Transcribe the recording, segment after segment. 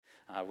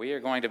We are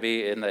going to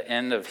be in the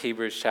end of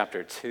Hebrews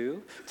chapter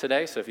 2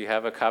 today, so if you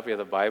have a copy of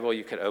the Bible,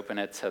 you could open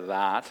it to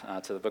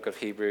that, to the book of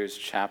Hebrews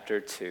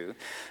chapter 2.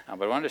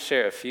 But I wanted to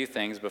share a few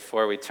things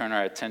before we turn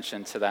our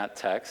attention to that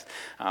text.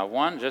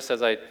 One, just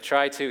as I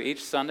try to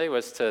each Sunday,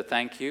 was to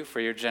thank you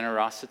for your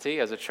generosity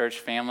as a church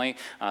family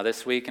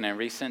this week and in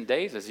recent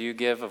days as you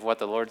give of what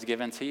the Lord's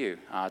given to you,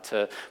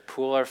 to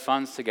pool our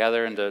funds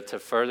together and to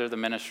further the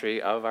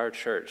ministry of our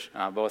church,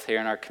 both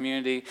here in our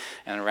community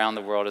and around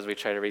the world as we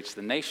try to reach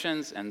the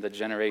nations and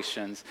the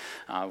generations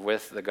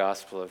with the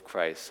gospel of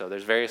Christ. So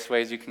there's various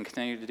ways you can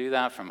continue to do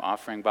that, from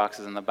offering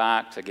boxes in the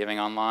back to giving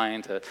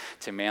online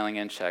to mailing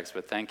in checks.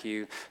 But thank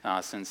you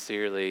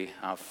sincerely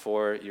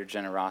for your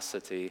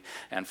generosity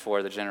and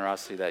for the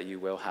generosity that you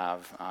will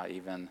have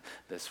even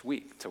this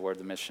week toward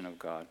the mission of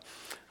God.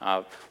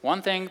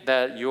 One thing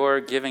that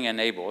your giving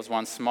enables,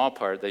 one small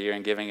part that your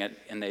giving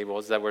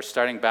enables that we're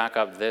starting back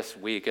up this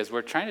week is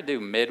we're trying to do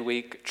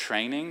midweek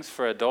trainings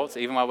for adults,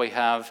 even while we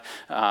have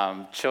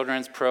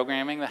children's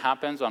programming that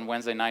happens on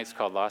Wednesday nights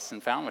called Lost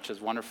and Found, which is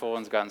wonderful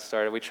and has gotten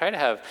started. We try to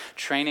have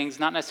trainings,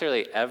 not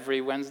necessarily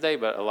every Wednesday,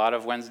 but a lot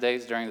of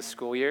Wednesdays during the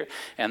school year.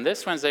 And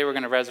this Wednesday, we're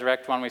going to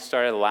resurrect one we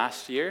started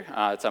last year.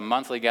 It's a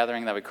monthly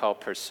gathering that we call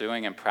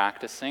Pursuing and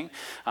Practicing.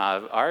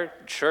 Our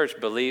church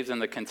believes in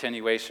the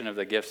continuation of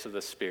the gifts of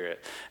the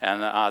Spirit,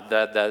 and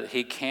that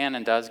he can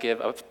and does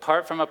give,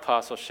 apart from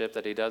apostleship,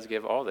 that he does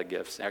give all the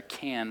gifts.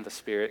 The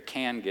Spirit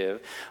can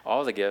give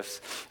all the gifts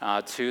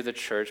to the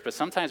church, but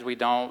sometimes we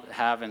don't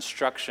have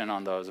instruction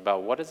on those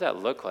about what does that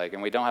look like,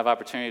 and we don't have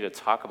opportunity to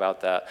talk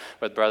about that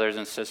with brothers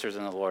and sisters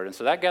in the Lord. And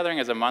so that gathering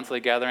is a monthly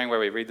gathering where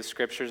we read the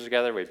scriptures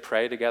together, we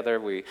pray together,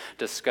 we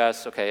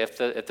discuss, okay, if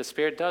the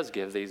Spirit does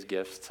give these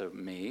gifts to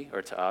me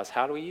or to us,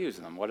 how do we use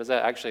them? What does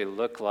that actually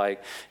look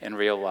like in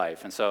real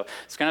life? And so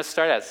it's going to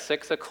start at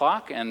 6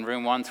 o'clock in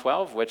room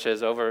 112, which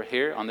is over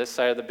here on this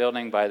side of the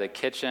building by the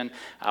kitchen.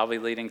 I'll be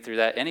leading through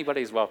that.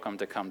 Anybody's welcome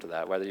to come to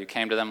that, whether you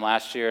came to them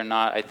last year or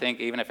not. I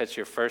think even if it's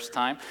your first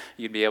time,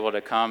 you'd be able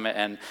to come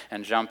and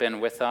jump in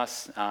with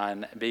us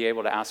and be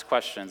able to ask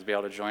questions, be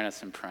able to join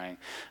us in praying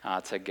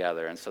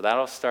together. And so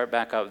that'll start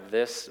back up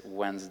this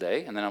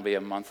Wednesday, and then it'll be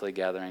a monthly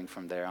gathering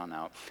from there on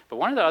out. But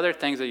one of the other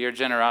things that your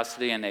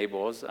generosity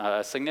enables,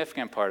 a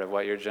significant part of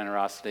what your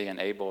generosity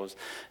enables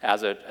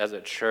as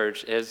a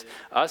church, is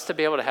us to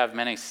be able to have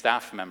many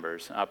staff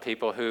members,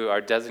 people who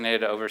are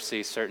designated to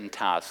oversee certain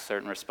tasks,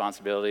 certain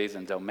responsibilities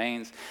and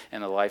domains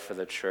in the life of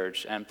the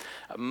church. And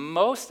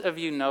most of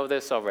you know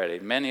this already.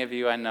 Many of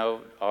you I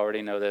know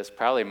already know this.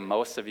 Probably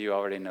most of you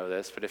already know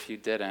this, but if you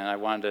didn't, I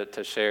wanted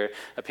to share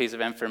a piece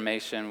of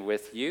information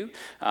with you,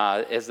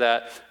 is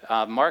that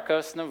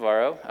Marcos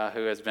Navarro,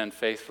 who has been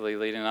faithfully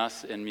leading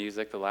us in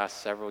music the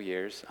last several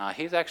years,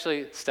 he's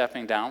actually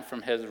stepping down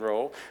from his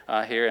role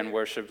here in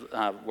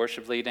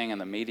worship leading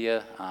and the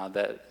media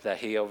that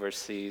he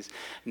oversees.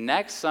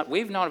 Next,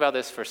 we've known about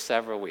this for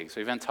several weeks.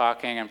 We've been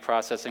talking and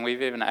processing.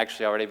 We've even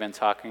actually already been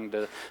talking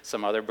to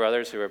some other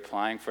brothers who are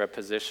applying for a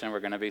position we're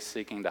going to be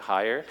seeking to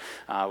hire,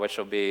 which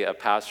will be a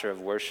pastor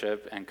of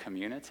worship and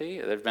community.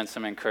 There's been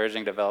some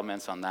encouraging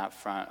developments on that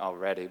front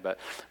already. But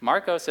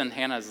Marcos and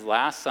Hannah's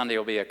last Sunday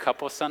will be a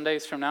couple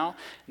Sundays from now.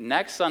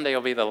 Next Sunday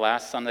will be the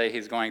last Sunday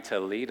he's going to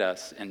lead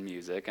us in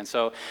music. And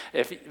so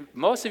if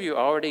most of you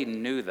already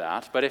knew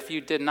that, but if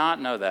you did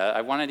not know that,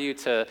 I wanted you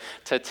to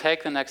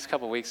take the next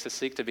couple weeks to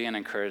seek to be an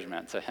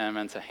encouragement to him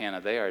and to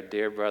Hannah. They are a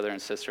dear brother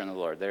and sister in the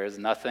Lord. There is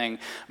nothing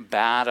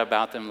bad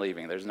about them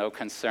leaving. There's no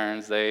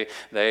concerns. They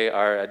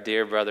are a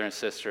dear brother and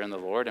sister in the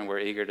Lord, and we're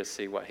eager to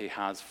see what he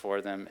has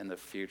for them in the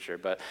future.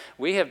 But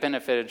we have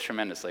benefited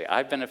tremendously.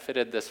 I've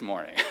benefited this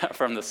morning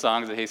from the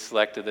songs that he's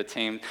selected, the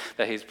team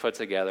that he's put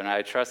together, and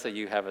I trust that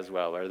you have as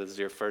well, or this is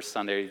your first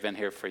Sunday, or you've been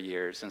here for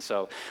years. And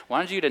so I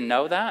wanted you to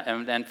know that,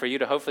 and for you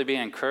to hopefully be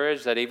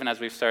encouraged that even as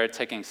we've started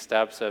taking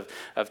steps of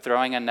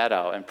throwing a net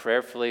out and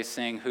prayerfully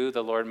seeing who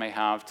the Lord may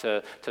have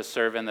to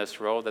serve in this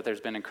role, that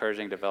there's been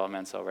encouraging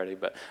developments already.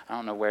 But I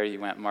don't know where you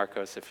went,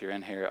 Marcos, if you're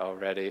in here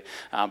already,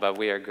 but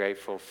we are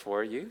grateful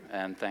for you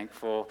and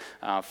thankful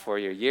for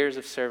your years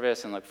of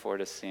service and look forward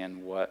to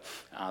seeing what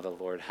the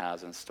Lord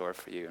has in store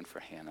for you and for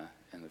Hannah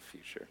in the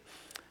future.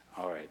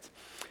 All right.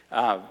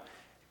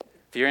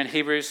 If you're in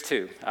Hebrews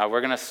 2,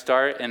 we're going to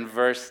start in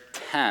verse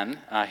 10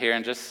 here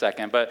in just a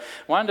second, but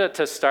wanted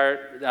to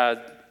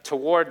start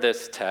toward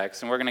this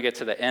text, and we're going to get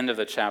to the end of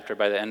the chapter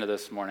by the end of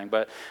this morning,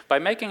 but by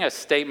making a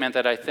statement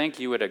that I think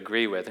you would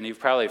agree with, and you've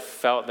probably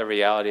felt the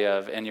reality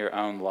of in your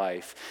own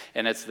life,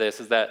 and it's this,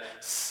 is that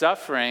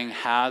suffering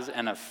has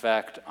an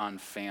effect on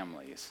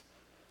families.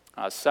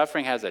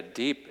 Suffering has a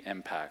deep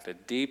impact, a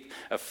deep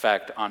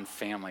effect on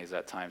families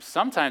at times.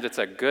 Sometimes it's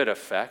a good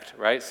effect,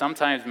 right?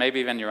 Sometimes maybe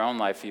even in your own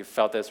life you've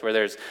felt this, where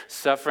there's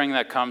suffering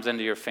that comes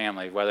into your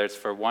family, whether it's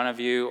for one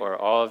of you or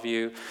all of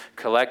you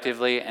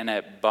collectively, and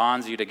it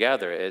bonds you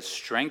together. It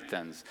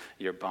strengthens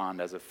your bond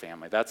as a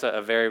family. That's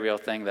a very real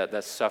thing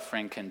that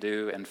suffering can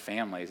do in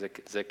families.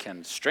 It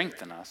can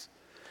strengthen us.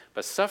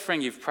 But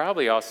suffering, you've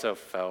probably also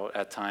felt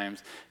at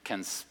times,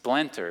 can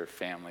splinter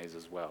families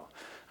as well.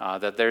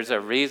 That there's a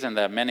reason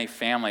that many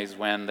families,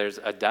 when there's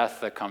a death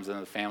that comes into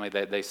the family,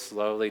 they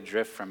slowly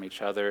drift from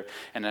each other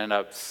and end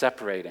up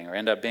separating or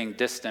end up being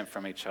distant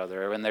from each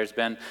other. Or when there's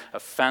been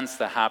offense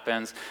that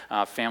happens,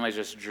 families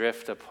just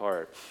drift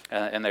apart.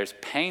 And there's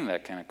pain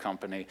that can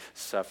accompany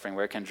suffering,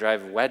 where it can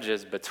drive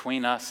wedges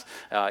between us,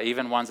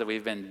 even ones that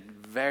we've been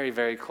very,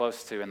 very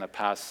close to in the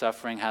past.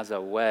 Suffering has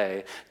a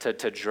way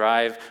to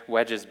drive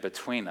wedges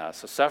between us.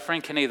 So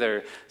suffering can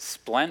either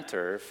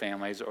splinter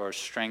families or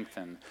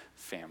strengthen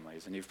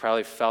families. And you've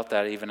probably felt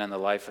that even in the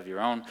life of your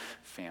own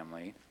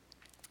family.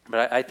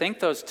 But I think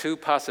those two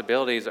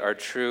possibilities are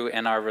true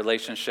in our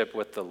relationship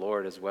with the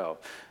Lord as well.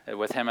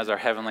 With him as our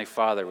Heavenly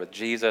Father, with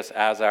Jesus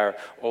as our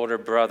older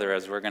brother,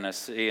 as we're going to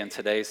see in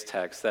today's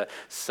text, that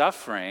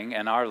suffering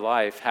in our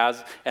life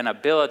has an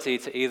ability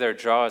to either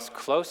draw us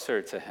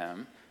closer to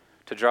him,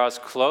 to draw us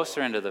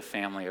closer into the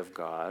family of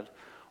God,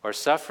 or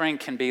suffering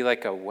can be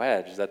like a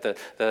wedge that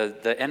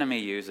the enemy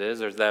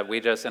uses, or that we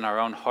just in our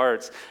own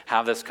hearts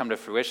have this come to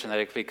fruition, that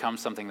it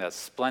becomes something that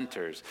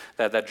splinters,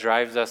 that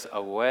drives us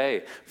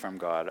away from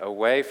God,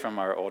 away from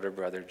our older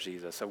brother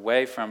Jesus,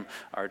 away from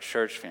our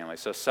church family.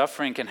 So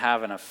suffering can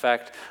have an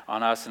effect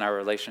on us in our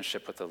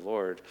relationship with the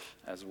Lord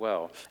as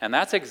well. And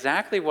that's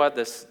exactly what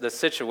the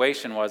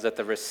situation was that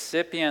the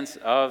recipients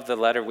of the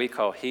letter we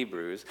call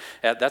Hebrews,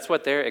 that's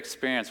what their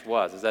experience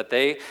was, is that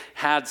they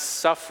had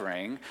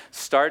suffering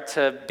start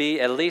to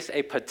be at least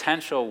a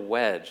potential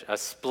wedge, a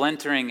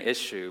splintering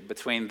issue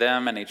between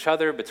them and each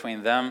other,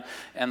 between them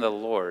and the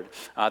Lord.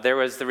 There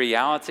was the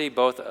reality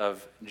both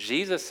of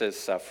Jesus'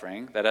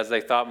 suffering, that as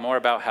they thought more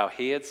about how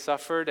he had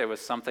suffered, it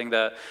was something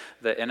that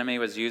the enemy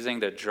was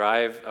using to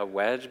drive a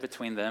wedge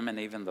between them and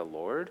even the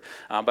Lord.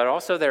 But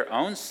also their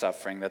own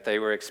suffering that they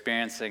were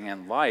experiencing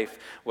in life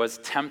was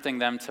tempting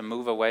them to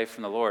move away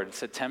from the Lord,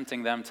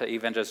 tempting them to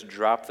even just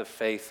drop the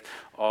faith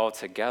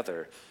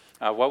altogether.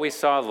 What we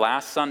saw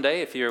last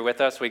Sunday, if you were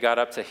with us, we got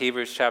up to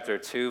Hebrews chapter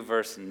 2,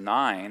 verse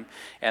 9,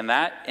 and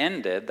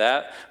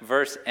that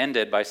verse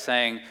ended by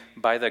saying,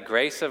 by the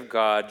grace of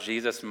God,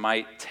 Jesus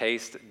might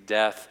taste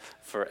death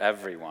for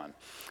everyone.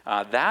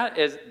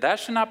 That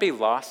should not be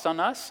lost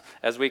on us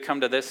as we come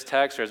to this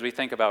text, or as we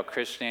think about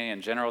Christianity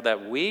in general,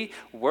 that we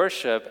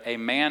worship a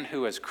man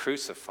who was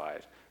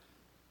crucified,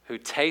 who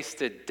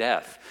tasted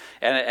death.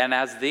 And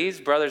as these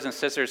brothers and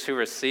sisters who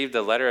received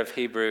the letter of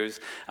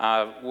Hebrews,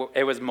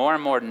 it was more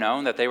and more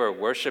known that they were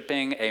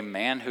worshiping a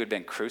man who had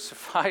been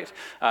crucified,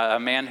 a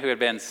man who had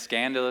been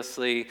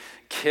scandalously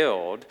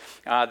killed.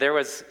 There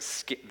was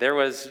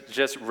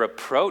just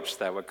reproach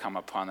that would come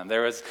upon them.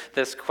 There was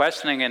this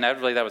questioning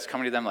inevitably that was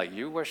coming to them, like,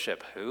 you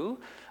worship who?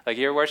 Like,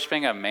 you're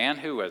worshiping a man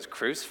who was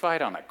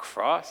crucified on a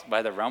cross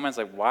by the Romans?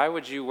 Like, why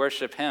would you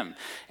worship him?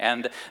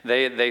 And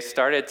they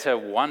started to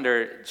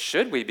wonder,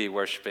 should we be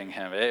worshiping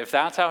him? If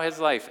that's how his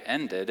life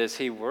ended, is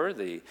he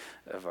worthy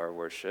of our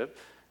worship?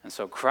 And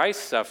so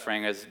Christ's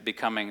suffering is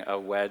becoming a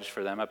wedge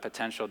for them, a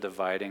potential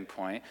dividing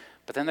point.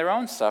 But then their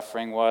own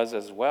suffering was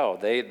as well.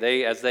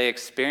 They as they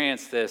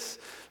experienced this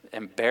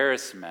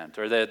embarrassment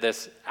or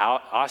this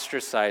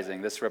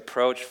ostracizing, this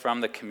reproach from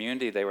the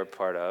community they were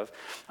part of,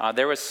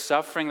 there was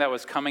suffering that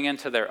was coming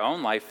into their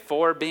own life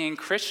for being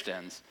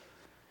Christians.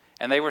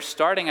 And they were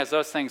starting, as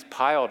those things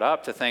piled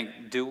up, to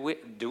think, do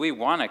we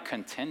want to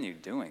continue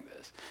doing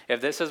this? If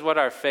this is what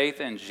our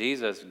faith in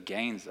Jesus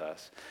gains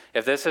us,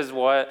 if this is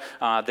what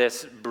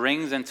this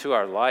brings into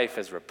our life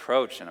as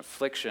reproach and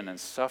affliction and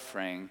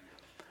suffering,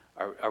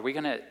 are we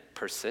going to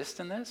persist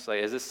in this?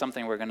 Like, is this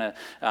something we're going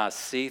to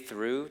see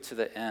through to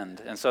the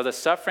end? And so the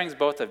sufferings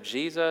both of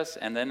Jesus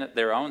and then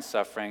their own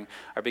suffering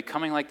are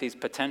becoming like these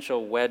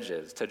potential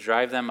wedges to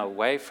drive them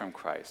away from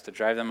Christ, to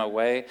drive them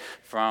away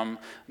from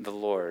the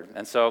Lord.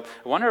 And so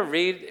I want to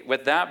read,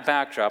 with that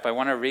backdrop, I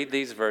want to read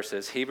these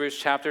verses, Hebrews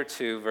chapter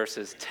 2,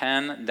 verses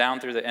 10 down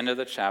through the end of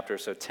the chapter,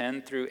 so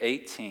 10 through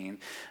 18.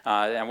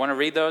 I want to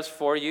read those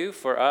for you,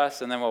 for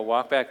us, and then we'll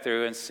walk back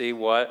through and see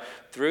what,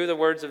 through the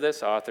words of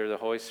this author, the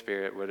Holy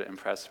Spirit would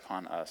impress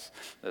upon us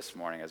this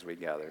morning as we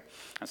gather.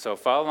 And so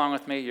follow along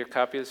with me, your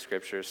copy of the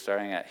scriptures,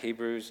 starting at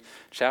Hebrews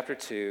chapter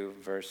 2,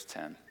 verse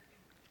 10.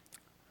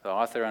 The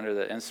author, under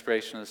the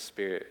inspiration of the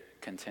Spirit,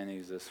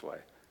 continues this way.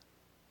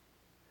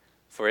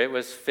 For it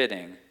was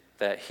fitting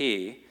that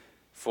he,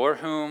 for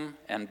whom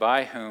and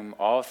by whom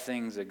all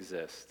things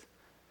exist,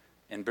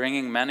 in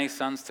bringing many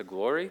sons to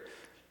glory,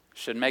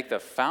 should make the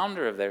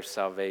founder of their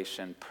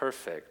salvation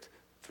perfect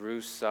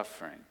through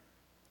suffering.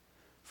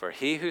 For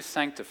he who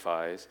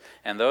sanctifies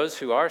and those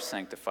who are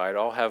sanctified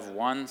all have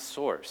one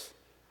source.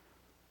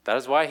 That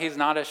is why he's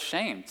not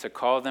ashamed to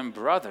call them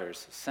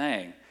brothers,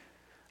 saying,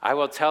 I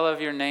will tell of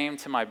your name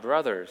to my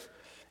brothers.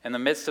 In the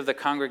midst of the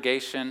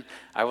congregation,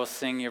 I will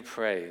sing your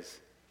praise.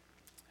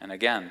 And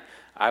again,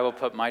 I will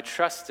put my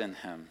trust in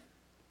him.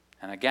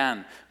 And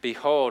again,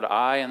 behold,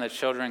 I and the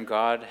children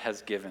God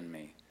has given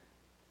me.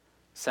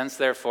 Since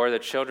therefore the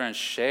children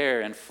share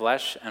in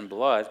flesh and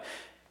blood,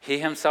 he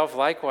himself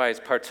likewise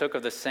partook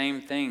of the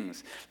same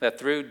things, that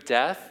through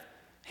death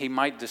he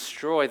might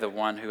destroy the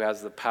one who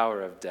has the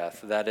power of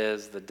death, that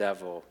is, the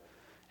devil,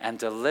 and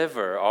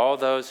deliver all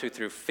those who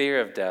through fear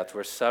of death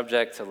were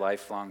subject to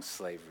lifelong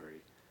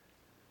slavery.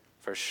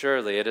 For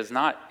surely it is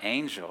not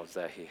angels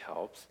that he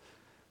helps,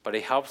 but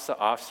he helps the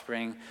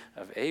offspring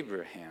of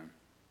Abraham.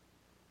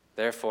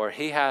 Therefore,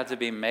 he had to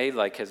be made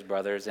like his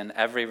brothers in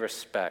every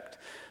respect,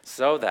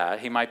 so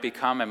that he might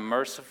become a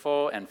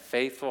merciful and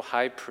faithful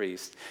high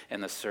priest in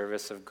the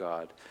service of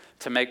God,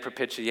 to make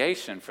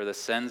propitiation for the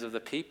sins of the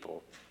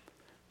people.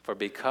 For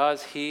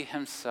because he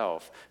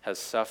himself has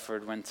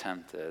suffered when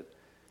tempted,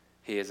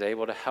 he is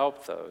able to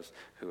help those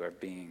who are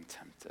being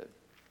tempted.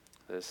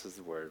 This is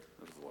the word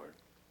of the Lord.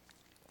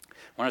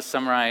 I want to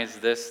summarize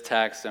this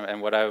text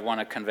and what I want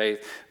to convey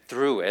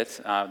through it,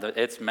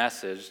 its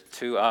message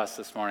to us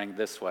this morning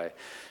this way,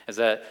 is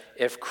that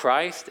if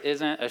Christ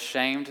isn't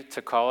ashamed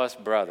to call us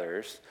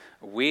brothers,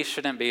 we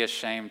shouldn't be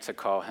ashamed to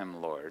call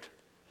him Lord.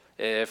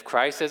 If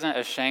Christ isn't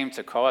ashamed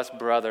to call us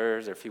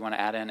brothers, or if you want to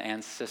add in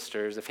and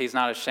sisters, if he's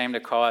not ashamed to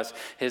call us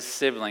his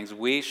siblings,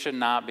 we should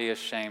not be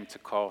ashamed to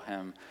call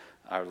him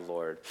our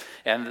Lord.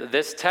 And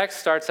this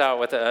text starts out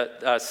with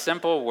a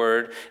simple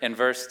word in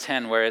verse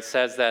 10 where it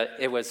says that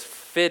it was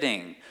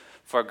fitting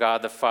for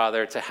God the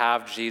Father to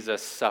have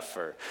Jesus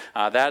suffer.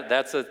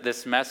 That's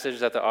this message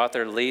that the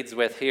author leads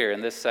with here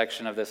in this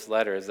section of this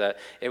letter, is that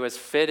it was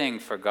fitting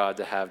for God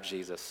to have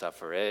Jesus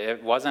suffer.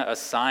 It wasn't a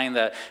sign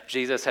that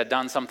Jesus had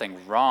done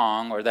something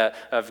wrong or that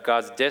of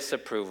God's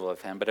disapproval of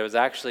him, but it was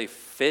actually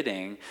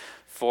fitting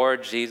for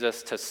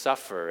Jesus to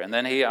suffer. And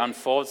then he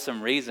unfolds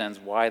some reasons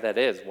why that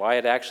is, why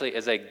it actually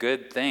is a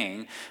good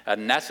thing, a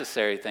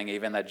necessary thing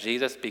even, that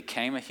Jesus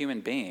became a human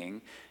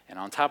being. And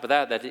on top of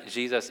that, that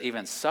Jesus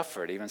even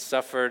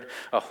suffered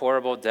a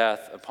horrible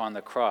death upon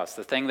the cross.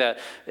 The thing that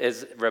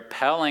is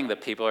repelling the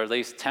people, or at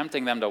least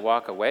tempting them to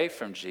walk away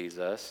from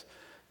Jesus,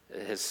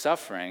 his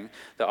suffering,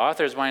 the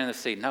author is wanting to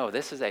see, no,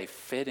 this is a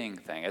fitting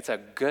thing. It's a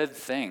good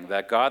thing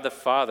that God the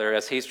Father,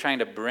 as he's trying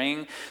to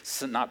bring,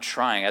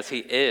 as he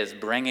is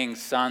bringing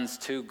sons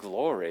to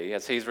glory,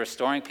 as he's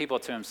restoring people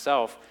to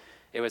himself,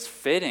 it was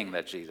fitting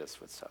that Jesus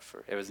would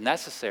suffer. It was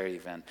necessary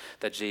even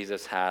that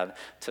Jesus had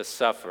to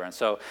suffer. And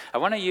so I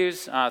want to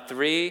use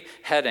 3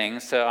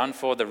 headings to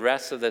unfold the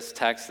rest of this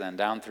text then,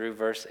 down through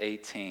verse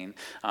 18,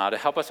 to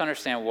help us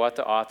understand what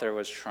the author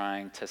was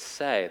trying to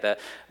say, that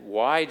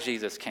why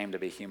Jesus came to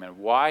be human,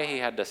 why he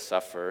had to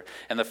suffer.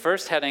 And the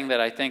first heading that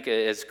I think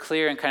is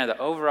clear and kind of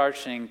the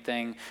overarching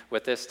thing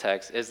with this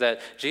text is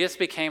that Jesus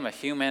became a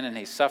human and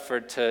he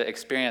suffered to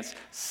experience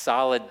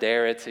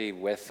solidarity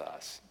with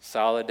us.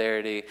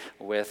 Solidarity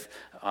with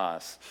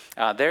us.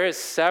 There is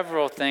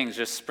several things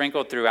just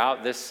sprinkled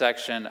throughout this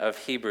section of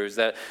Hebrews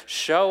that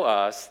show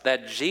us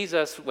that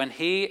Jesus, when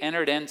he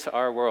entered into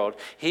our world,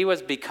 he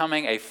was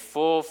becoming a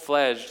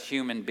full-fledged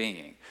human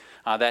being.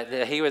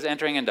 That he was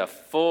entering into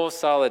full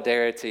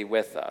solidarity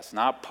with us,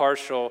 not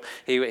partial.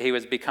 He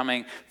was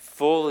becoming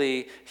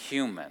fully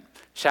human.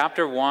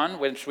 Chapter 1,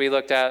 which we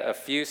looked at a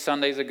few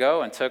Sundays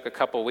ago and took a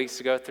couple weeks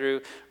to go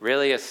through,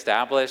 really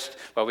established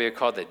what we would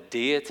call the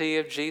deity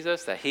of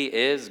Jesus, that he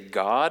is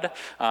God,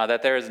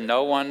 that there is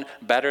no one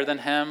better than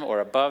him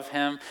or above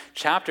him.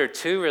 Chapter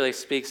 2 really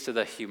speaks to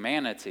the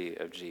humanity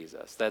of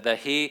Jesus, that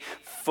he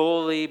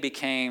fully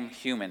became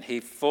human. He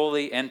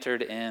fully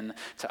entered into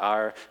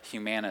our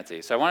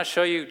humanity. So I want to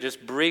show you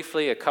just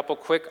briefly a couple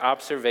quick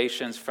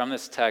observations from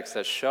this text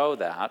that show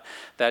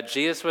that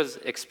Jesus was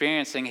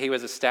experiencing, he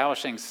was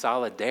establishing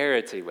solidarity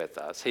with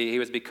us. He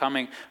was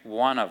becoming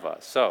one of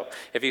us. So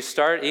if you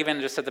start even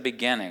just at the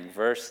beginning,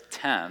 verse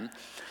 10,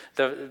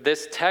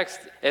 this text,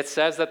 it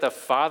says that the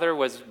Father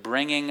was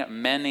bringing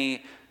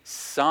many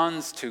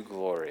sons to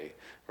glory,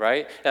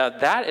 right?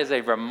 That is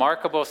a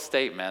remarkable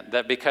statement,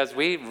 that because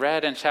we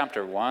read in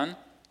chapter 1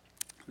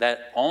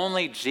 that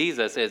only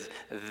Jesus is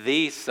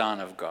the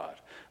Son of God.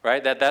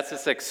 Right? That's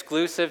this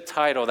exclusive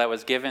title that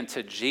was given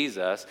to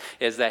Jesus,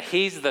 is that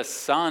he's the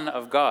Son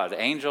of God.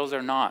 Angels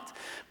are not.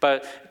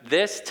 But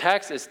this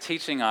text is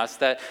teaching us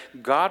that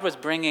God was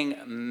bringing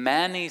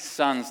many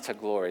sons to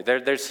glory.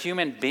 There's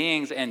human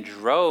beings in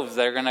droves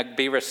that are going to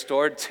be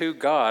restored to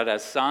God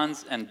as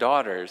sons and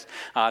daughters.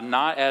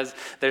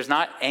 There's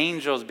not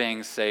angels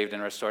being saved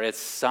and restored. It's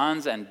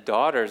sons and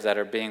daughters that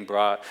are being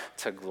brought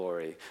to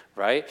glory.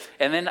 Right?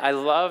 And then I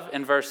love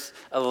in verse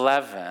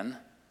 11,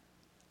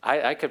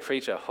 I could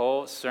preach a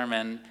whole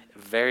sermon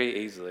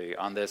very easily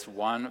on this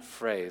one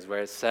phrase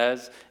where it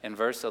says in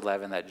verse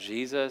 11 that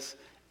Jesus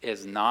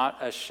is not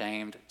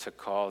ashamed to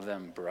call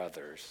them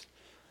brothers.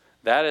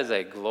 That is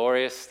a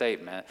glorious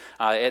statement.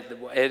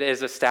 It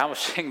is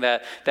establishing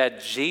that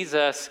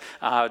Jesus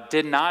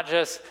did not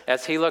just,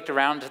 as he looked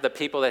around to the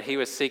people that he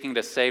was seeking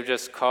to save,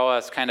 just call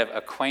us kind of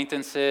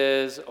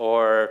acquaintances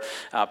or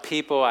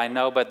people I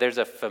know, but there's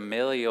a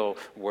familial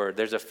word.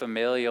 There's a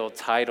familial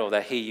title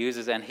that he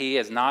uses, and he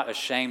is not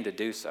ashamed to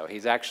do so.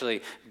 He's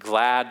actually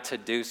glad to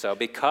do so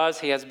because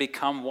he has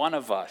become one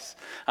of us.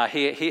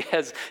 He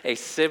has a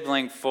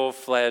sibling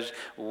full-fledged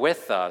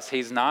with us.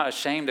 He's not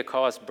ashamed to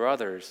call us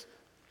brothers.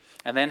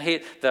 And then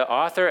the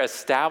author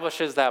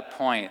establishes that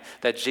point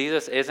that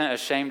Jesus isn't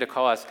ashamed to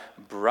call us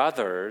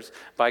brothers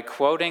by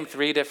quoting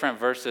 3 different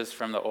verses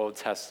from the Old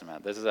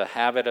Testament. This is a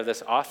habit of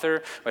this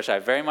author, which I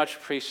very much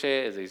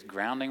appreciate, is he's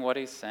grounding what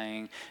he's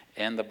saying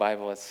in the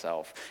Bible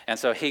itself. And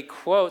so he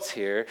quotes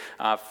here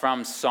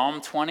from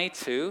Psalm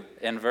 22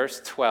 in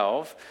verse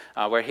 12,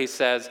 where he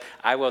says,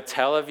 "I will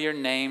tell of your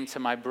name to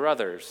my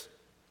brothers.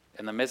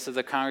 In the midst of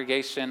the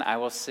congregation, I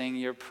will sing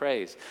your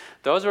praise."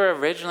 Those were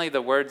originally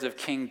the words of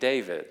King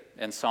David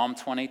in Psalm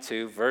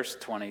 22, verse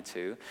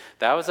 22.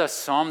 That was a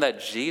psalm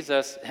that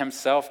Jesus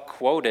himself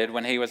quoted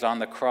when he was on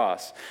the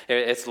cross.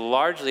 It's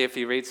largely, if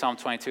you read Psalm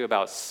 22,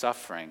 about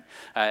suffering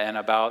and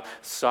about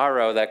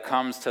sorrow that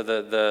comes to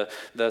the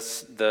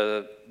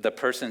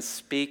person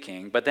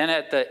speaking. But then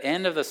at the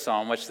end of the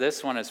psalm, which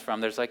this one is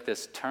from, there's like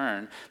this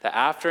turn that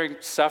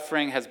after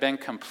suffering has been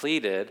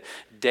completed,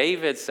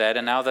 David said,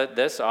 and now that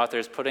this author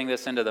is putting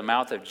this into the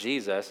mouth of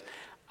Jesus,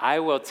 "I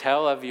will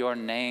tell of your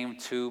name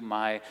to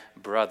my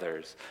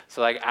brothers."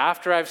 So like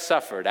after I've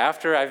suffered,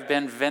 after I've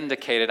been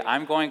vindicated,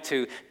 I'm going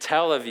to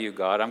tell of you,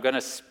 God. I'm going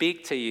to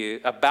speak to you,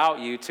 about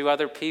you, to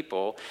other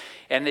people.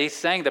 And he's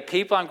saying the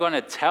people I'm going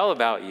to tell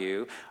about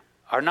you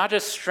are not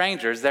just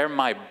strangers, they're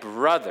my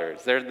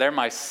brothers, they're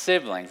my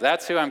siblings.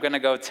 That's who I'm going to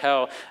go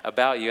tell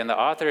about you. And the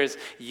author is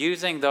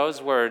using those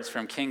words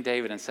from King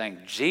David and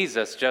saying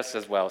Jesus just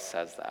as well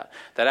says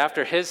that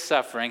after his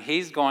suffering,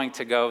 he's going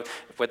to go,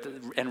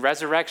 in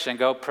resurrection,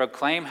 go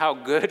proclaim how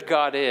good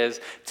God is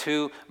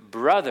to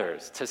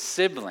brothers, to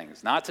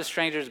siblings, not to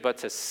strangers, but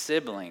to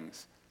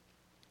siblings.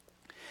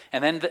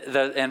 And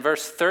then in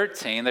verse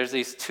 13, there's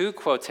these 2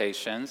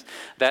 quotations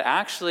that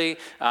actually,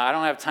 I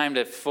don't have time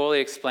to fully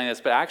explain this,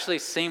 but actually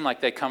seem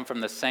like they come from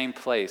the same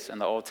place in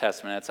the Old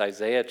Testament. It's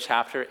Isaiah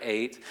chapter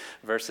 8,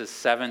 verses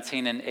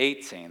 17 and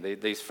 18.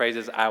 These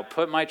phrases, "I'll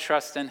put my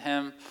trust in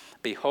him.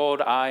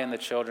 Behold, I and the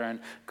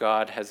children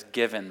God has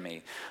given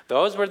me."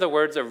 Those were the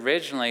words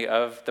originally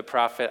of the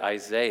prophet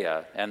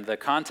Isaiah. And the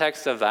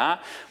context of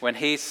that, when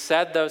he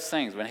said those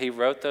things, when he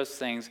wrote those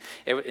things,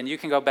 and you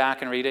can go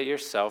back and read it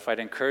yourself. I'd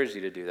encourage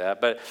you to do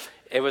that. But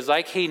it was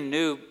like he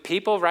knew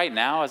people right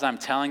now, as I'm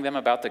telling them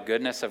about the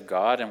goodness of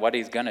God and what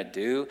he's going to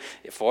do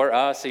for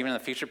us, even in the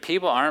future,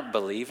 people aren't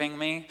believing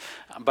me,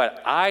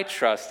 but I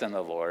trust in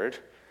the Lord.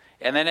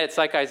 And then it's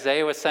like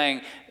Isaiah was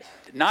saying,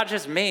 not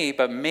just me,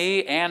 but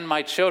me and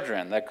my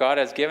children that God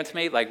has given to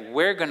me, like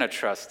we're going to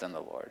trust in the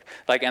Lord.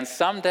 Like, and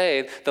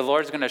someday the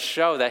Lord's going to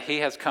show that he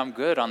has come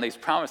good on these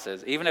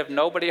promises. Even if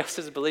nobody else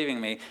is believing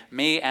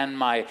me and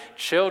my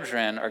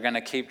children are going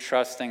to keep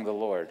trusting the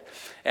Lord.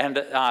 And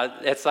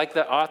it's like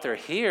the author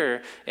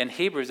here in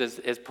Hebrews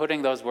is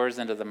putting those words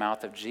into the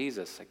mouth of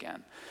Jesus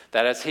again.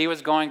 That as he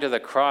was going to the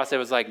cross, it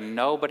was like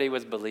nobody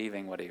was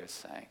believing what he was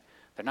saying.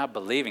 They're not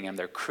believing him,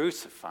 they're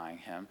crucifying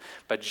him.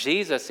 But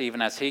Jesus, even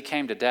as he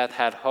came to death,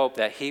 had hope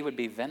that he would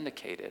be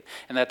vindicated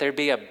and that there'd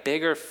be a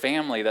bigger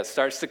family that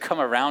starts to come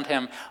around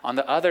him on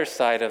the other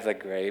side of the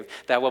grave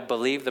that will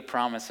believe the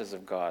promises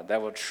of God,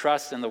 that will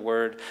trust in the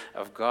word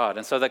of God.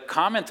 And so the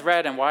common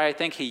thread and why I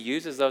think he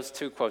uses those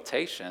 2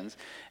 quotations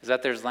is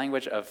that there's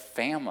language of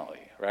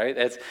family, right?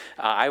 It's,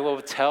 "I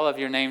will tell of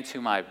your name to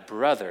my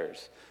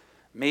brothers.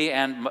 Me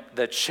and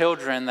the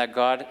children that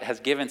God has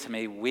given to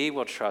me, we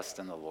will trust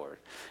in the Lord."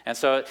 And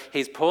so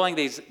he's pulling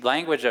these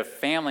language of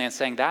family and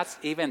saying that's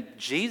even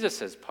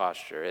Jesus's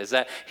posture, is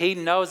that he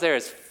knows there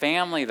is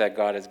family that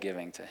God is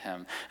giving to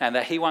him and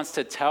that he wants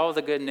to tell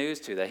the good news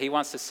to, that he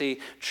wants to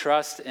see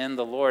trust in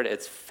the Lord.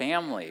 It's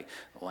family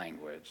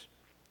language.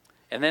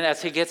 And then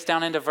as he gets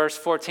down into verse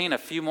 14, a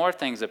few more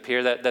things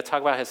appear that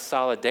talk about his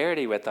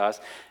solidarity with us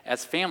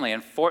as family.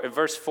 In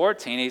verse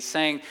 14,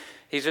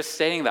 he's just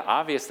stating the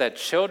obvious that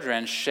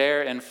children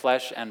share in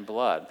flesh and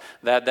blood,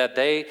 that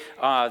they,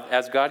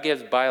 as God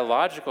gives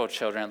biological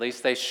children, at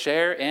least they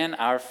share in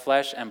our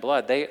flesh and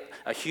blood.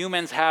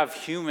 Humans have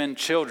human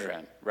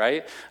children,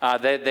 right?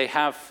 They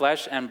have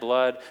flesh and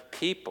blood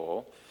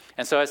people.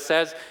 And so it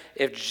says,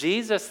 if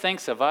Jesus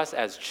thinks of us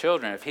as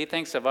children, if he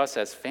thinks of us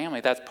as family,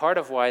 that's part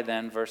of why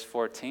then verse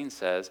 14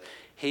 says,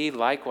 he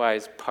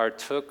likewise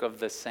partook of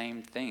the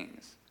same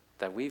things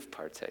that we've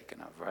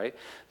partaken of, right?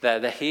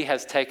 That he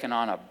has taken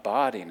on a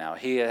body now.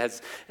 He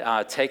has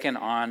taken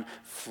on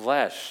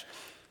flesh.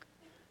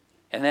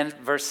 And then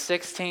verse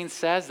 16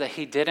 says that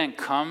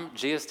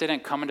Jesus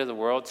didn't come into the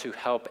world to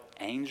help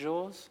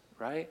angels,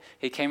 right?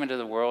 He came into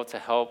the world to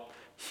help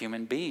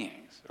human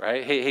beings,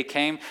 right? He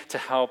came to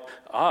help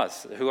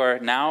us who are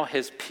now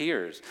his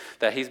peers,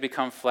 that he's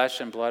become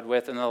flesh and blood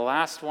with. And the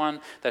last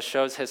one that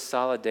shows his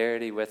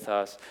solidarity with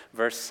us,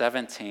 verse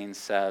 17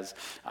 says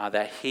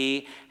that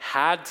he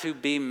had to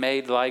be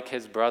made like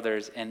his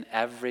brothers in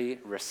every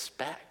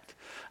respect.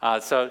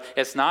 So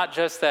it's not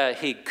just that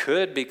he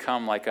could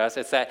become like us,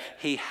 it's that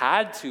he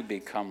had to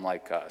become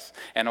like us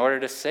in order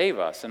to save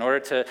us. In order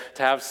to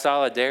have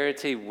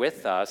solidarity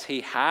with us, he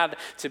had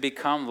to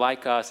become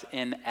like us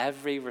in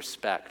every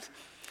respect.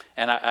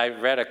 And I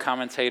read a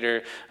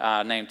commentator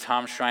named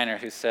Tom Schreiner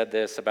who said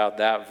this about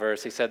that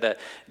verse. He said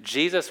that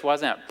Jesus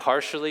wasn't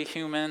partially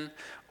human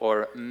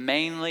or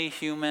mainly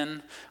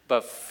human,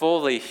 but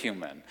fully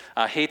human.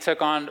 He took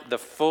on the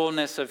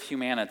fullness of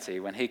humanity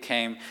when he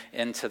came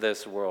into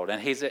this world. And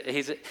he's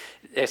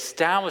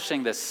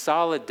establishing this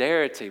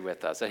solidarity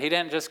with us. That he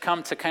didn't just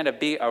come to kind of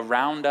be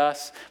around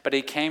us, but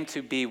he came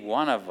to be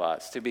one of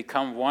us, to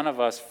become one of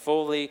us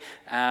fully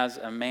as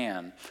a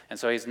man. And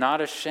so he's not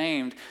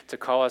ashamed to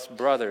call us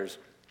brothers.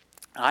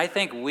 I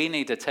think we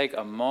need to take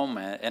a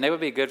moment, and it would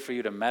be good for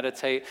you to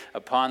meditate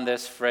upon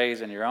this phrase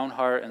in your own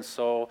heart and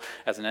soul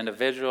as an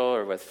individual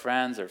or with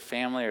friends or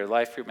family or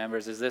life group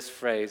members, is this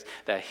phrase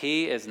that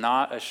he is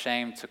not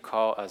ashamed to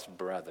call us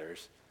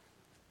brothers.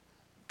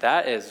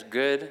 That is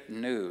good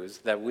news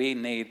that we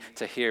need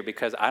to hear,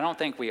 because I don't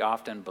think we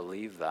often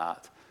believe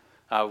that.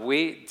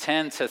 We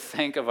tend to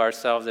think of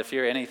ourselves, if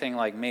you're anything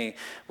like me,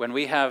 when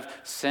we have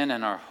sin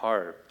in our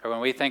heart, or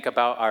when we think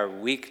about our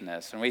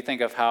weakness, when we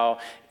think of how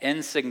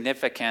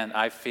insignificant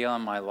I feel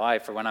in my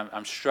life, or when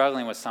I'm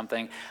struggling with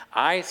something,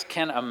 I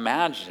can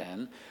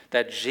imagine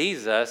that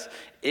Jesus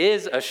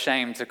is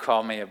ashamed to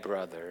call me a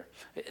brother.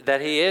 That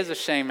he is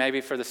ashamed,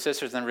 maybe for the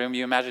sisters in the room,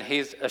 you imagine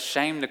he's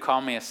ashamed to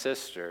call me a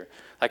sister.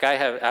 Like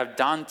I've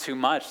done too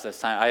much this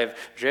time. I have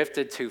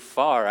drifted too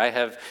far. I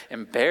have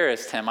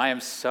embarrassed him. I am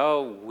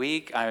so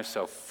weak. I am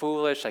so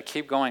foolish. I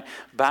keep going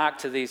back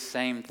to these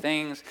same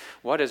things.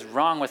 What is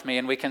wrong with me?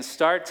 And we can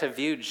start to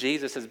view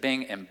Jesus as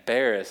being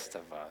embarrassed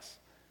of us.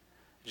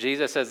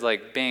 Jesus as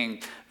like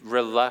being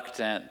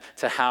reluctant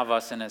to have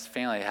us in his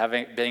family,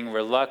 being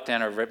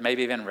reluctant or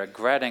maybe even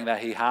regretting that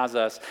he has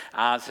us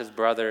as his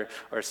brother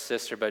or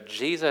sister. But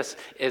Jesus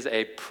is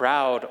a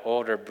proud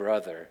older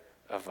brother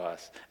of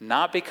us,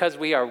 not because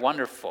we are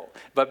wonderful,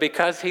 but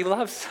because he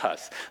loves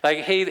us. Like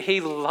he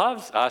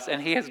loves us,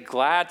 and he is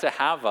glad to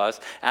have us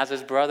as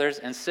his brothers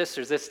and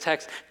sisters. This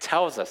text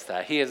tells us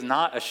that he is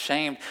not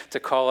ashamed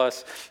to call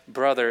us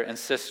brother and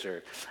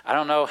sister. I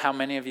don't know how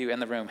many of you in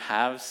the room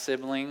have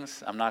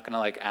siblings. I'm not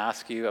going to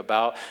ask you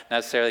about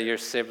necessarily your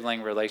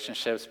sibling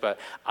relationships, but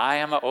I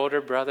am an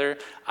older brother.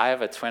 I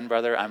have a twin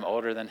brother. I'm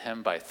older than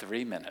him by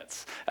 3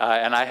 minutes,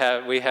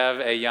 and we have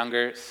a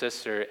younger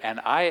sister, and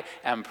I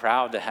am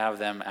proud to have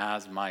them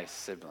as my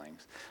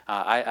siblings.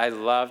 I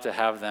love to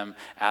have them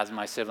as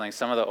my siblings.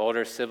 Some of the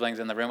older siblings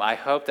in the room, I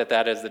hope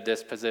that is the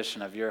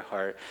disposition of your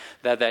heart,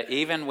 that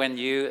even when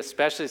you,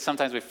 especially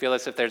sometimes we feel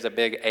as if there's a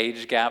big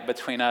age gap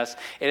between us,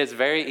 it is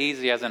very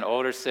easy as an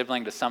older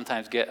sibling to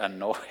sometimes get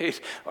annoyed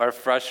or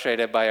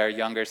frustrated by our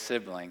younger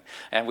sibling.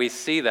 And we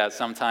see that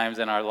sometimes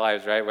in our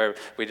lives, right, where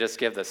we just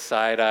give the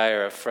side eye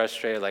or a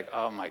frustrated, like,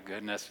 oh my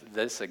goodness,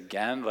 this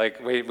again?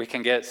 Like we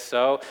can get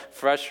so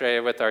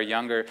frustrated with our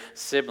younger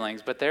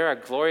siblings, but there are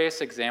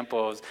glorious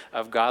examples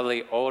of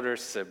godly older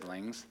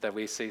siblings that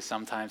we see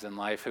sometimes in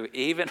life who,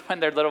 even when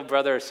their little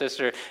brother or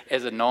sister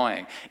is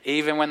annoying,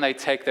 even when they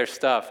take their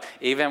stuff,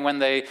 even when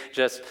they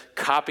just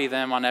copy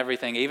them on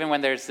everything, even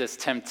when there's this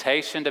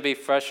temptation to be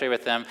frustrated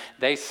with them,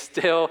 they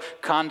still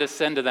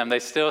condescend to them. They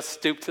still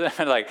stoop to them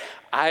and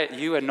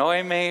you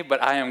annoy me,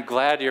 but I am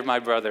glad you're my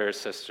brother or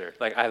sister.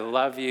 Like, I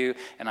love you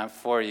and I'm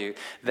for you.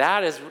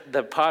 That is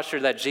the posture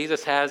that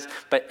Jesus has,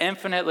 but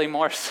infinitely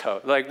more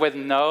so. Like, with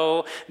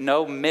no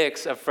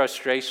mix of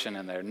frustration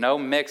in there, no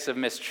mix of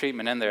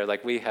mistreatment in there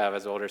like we have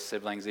as older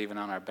siblings, even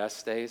on our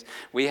best days.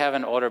 We have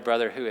an older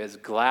brother who is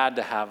glad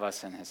to have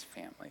us in his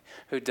family,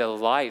 who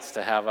delights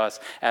to have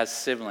us as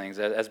siblings,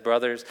 as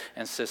brothers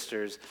and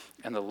sisters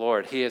in the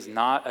Lord. He is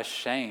not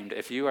ashamed.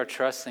 If you are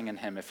trusting in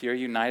him, if you're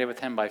united with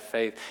him by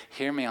faith,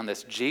 hear me on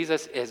this.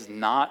 Jesus is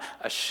not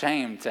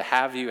ashamed to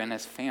have you in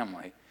his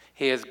family.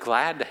 He is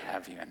glad to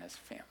have you in his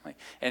family.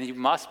 And you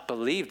must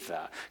believe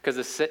that,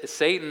 because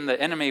Satan, the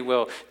enemy,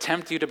 will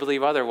tempt you to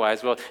believe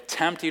otherwise, will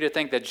tempt you to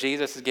think that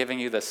Jesus is giving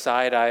you the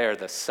side eye or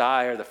the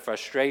sigh or the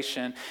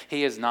frustration.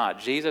 He is not.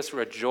 Jesus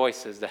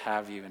rejoices to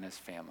have you in his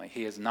family.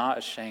 He is not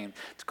ashamed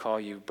to call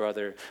you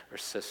brother or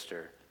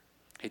sister.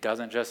 He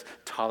doesn't just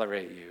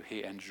tolerate you.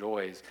 He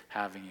enjoys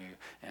having you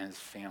in his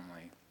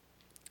family.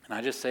 And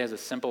I just say, as a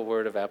simple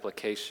word of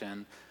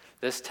application,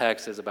 this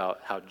text is about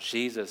how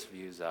Jesus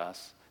views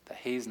us, that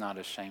he's not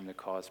ashamed to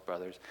call us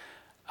brothers.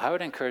 I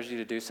would encourage you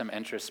to do some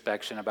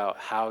introspection about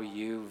how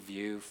you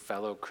view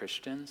fellow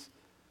Christians.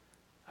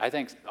 I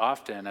think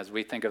often, as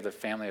we think of the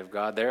family of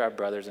God, there are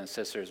brothers and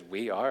sisters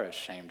we are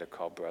ashamed to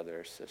call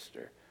brother or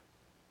sister.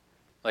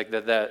 Like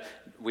that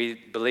we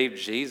believe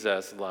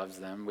Jesus loves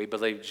them. We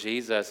believe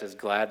Jesus is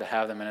glad to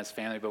have them in his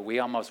family, but we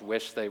almost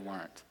wish they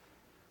weren't.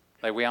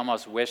 Like, we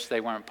almost wish they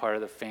weren't part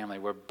of the family.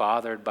 We're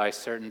bothered by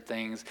certain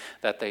things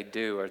that they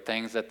do or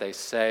things that they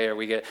say, or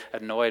we get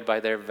annoyed by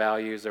their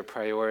values or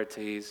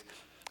priorities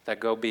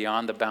that go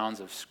beyond the bounds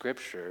of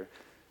Scripture.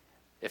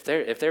 If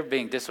they're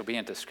being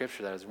disobedient to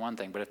Scripture, that is one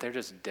thing, but if they're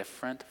just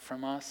different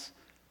from us,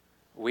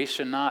 we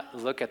should not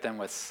look at them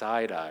with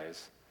side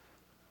eyes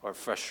or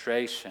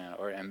frustration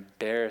or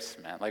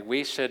embarrassment. Like,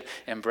 we should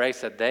embrace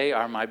that they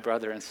are my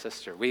brother and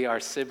sister. We are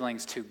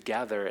siblings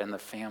together in the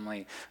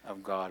family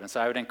of God. And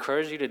so I would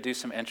encourage you to do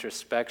some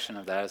introspection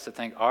of that, is to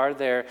think, are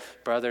there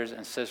brothers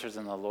and sisters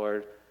in the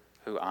Lord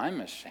who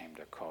I'm ashamed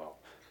to call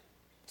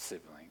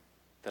sibling?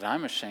 that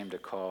I'm ashamed to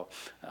call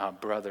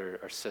brother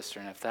or sister.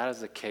 And if that is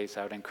the case,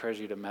 I would encourage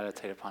you to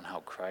meditate upon how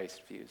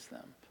Christ views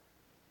them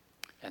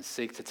and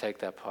seek to take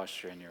that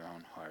posture in your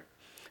own heart.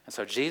 And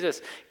so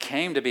Jesus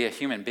came to be a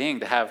human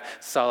being, to have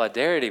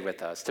solidarity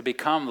with us, to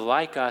become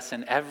like us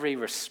in every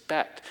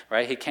respect,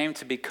 right? He came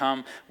to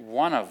become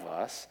one of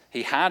us.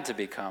 He had to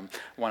become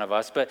one of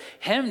us. But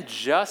him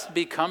just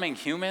becoming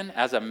human,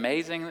 as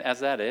amazing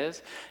as that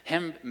is,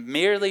 him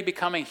merely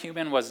becoming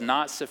human was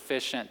not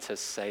sufficient to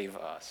save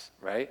us,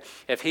 right?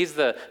 If he's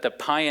the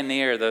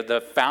pioneer,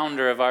 the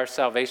founder of our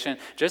salvation,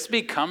 just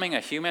becoming a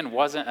human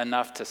wasn't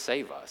enough to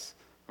save us.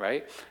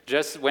 Right?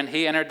 Just when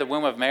he entered the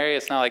womb of Mary,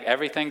 it's not like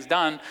everything's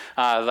done.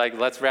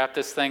 Let's wrap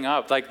this thing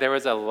up. Like, there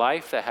was a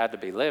life that had to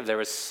be lived. There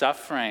was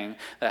suffering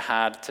that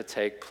had to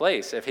take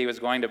place. If he was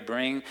going to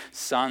bring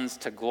sons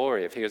to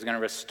glory, if he was going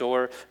to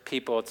restore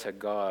people to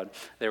God,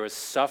 there was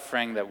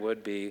suffering that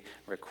would be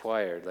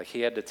required. Like, he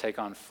had to take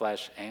on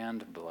flesh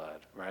and blood,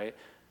 right?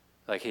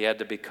 Like, he had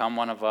to become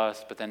one of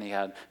us, but then he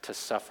had to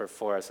suffer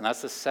for us. And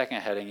that's the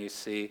second heading you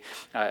see,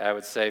 I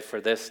would say,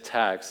 for this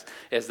text,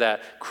 is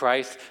that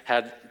Christ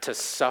had to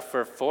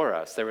suffer for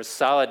us. There was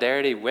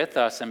solidarity with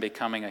us in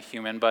becoming a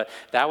human, but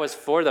that was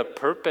for the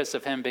purpose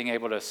of him being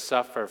able to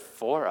suffer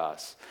for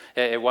us.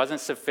 It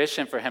wasn't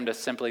sufficient for him to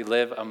simply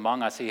live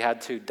among us. He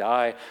had to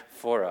die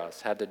for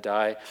us, had to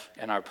die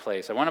in our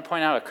place. I want to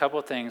point out a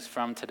couple things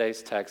from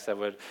today's text that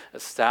would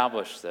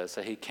establish this,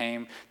 that he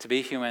came to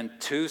be human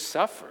to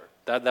suffer.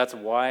 That's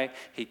why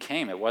he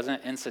came. It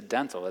wasn't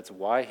incidental. That's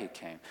why he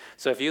came.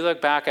 So if you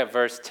look back at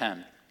verse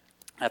 10,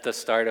 at the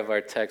start of our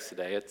text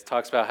today, it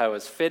talks about how it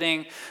was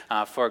fitting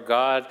for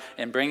God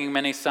in bringing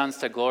many sons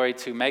to glory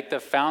to make the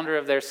founder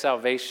of their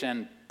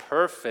salvation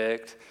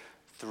perfect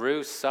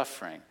through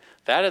suffering.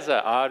 That is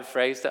an odd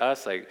phrase to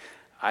us. Like,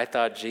 I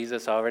thought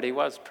Jesus already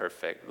was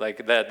perfect.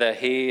 Like, that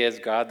he is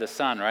God the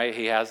Son, right?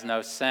 He has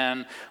no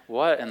sin.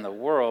 What in the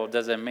world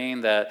does it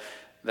mean that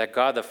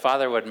God the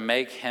Father would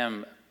make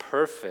him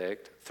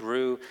perfect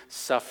through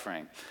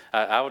suffering?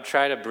 I will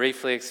try to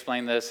briefly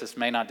explain this. This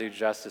may not do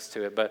justice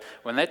to it, but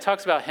when it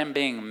talks about him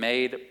being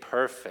made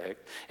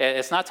perfect,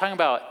 it's not talking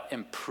about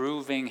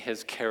improving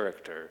his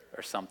character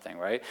or something,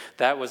 right?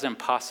 That was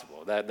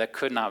impossible. That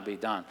could not be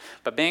done.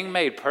 But being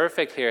made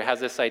perfect here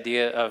has this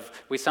idea of,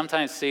 we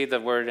sometimes see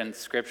the word in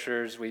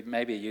scriptures, we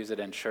maybe use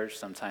it in church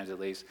sometimes at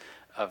least,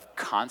 of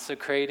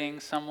consecrating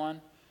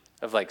someone,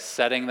 of like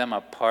setting them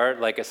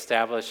apart, like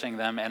establishing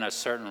them in a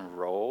certain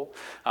role.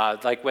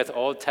 Like with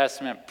Old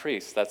Testament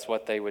priests, that's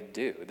what they would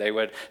do. They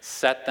would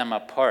set them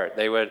apart.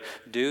 They would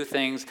do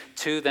things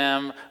to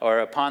them or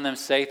upon them,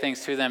 say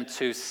things to them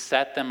to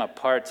set them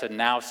apart to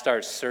now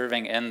start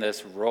serving in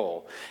this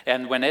role.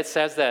 And when it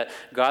says that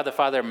God the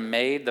Father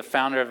made the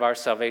founder of our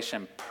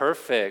salvation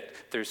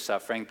perfect through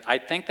suffering, I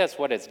think that's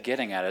what it's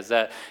getting at, is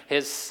that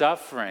his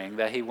suffering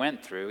that he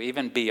went through,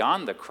 even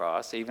beyond the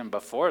cross, even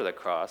before the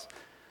cross,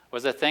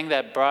 was a thing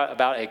that brought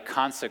about a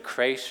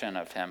consecration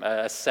of him,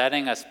 a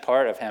setting us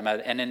apart of him,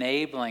 an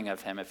enabling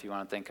of him, if you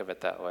want to think of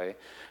it that way,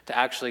 to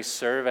actually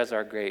serve as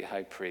our great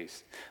high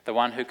priest, the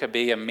one who could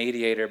be a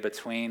mediator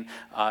between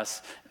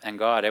us and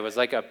God. It was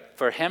like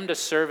for him to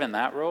serve in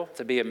that role,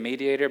 to be a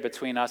mediator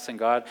between us and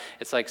God,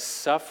 it's like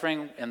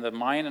suffering in the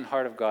mind and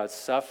heart of God.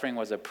 Suffering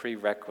was a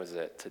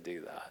prerequisite to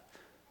do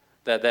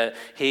that. That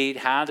he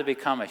had to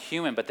become a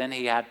human, but then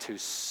he had to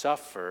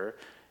suffer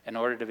in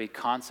order to be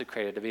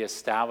consecrated, to be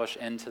established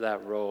into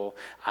that role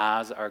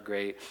as our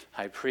great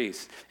high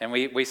priest. And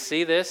we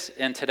see this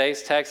in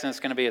today's text, and it's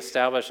going to be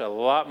established a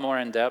lot more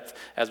in depth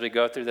as we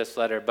go through this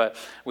letter. But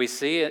we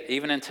see it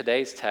even in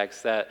today's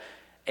text that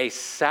a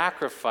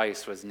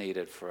sacrifice was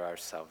needed for our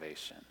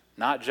salvation.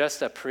 Not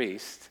just a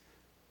priest,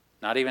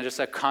 not even just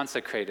a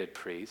consecrated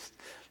priest,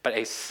 but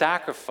a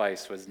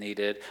sacrifice was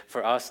needed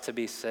for us to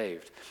be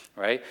saved,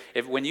 right?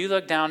 When you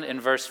look down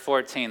in verse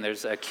 14,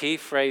 there's a key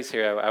phrase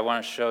here I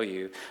want to show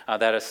you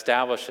that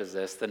establishes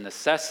this, the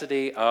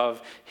necessity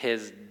of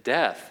his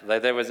death.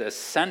 That was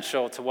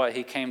essential to what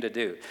he came to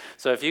do.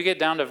 So if you get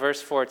down to verse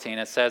 14,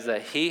 it says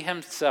that he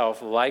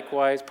himself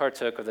likewise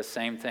partook of the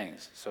same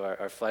things, so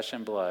our flesh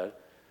and blood.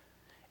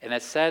 And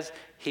it says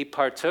he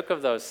partook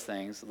of those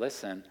things,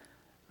 listen,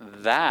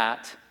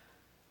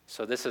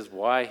 so this is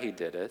why he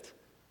did it,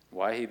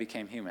 why he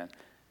became human,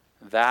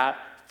 that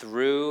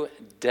through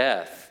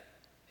death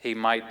he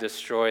might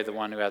destroy the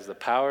one who has the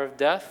power of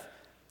death.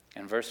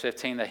 In verse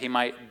 15, that he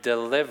might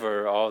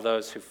deliver all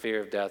those who fear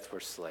of death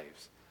were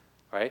slaves.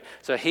 Right?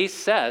 So he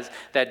says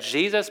that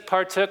Jesus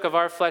partook of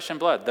our flesh and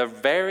blood. The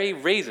very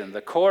reason,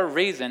 the core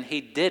reason he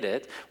did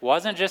it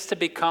wasn't just to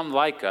become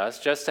like us,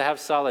 just to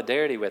have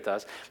solidarity with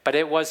us, but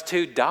it was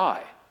to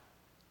die.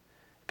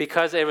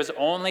 Because it was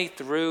only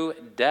through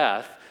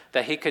death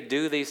that he could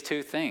do these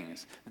two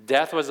things.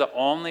 Death was the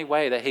only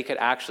way that he could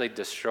actually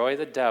destroy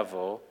the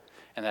devil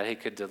and that he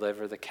could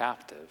deliver the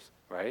captives,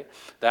 right?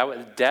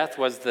 Death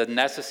was the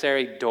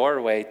necessary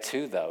doorway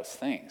to those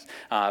things.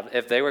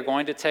 If they were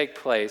going to take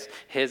place,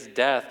 his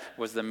death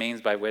was the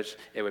means by which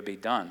it would be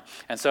done.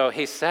 And so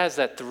he says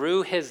that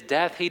through his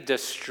death, he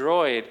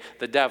destroyed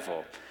the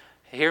devil.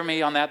 Hear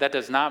me on that. That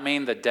does not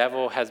mean the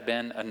devil has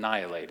been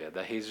annihilated,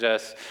 that he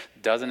just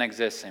doesn't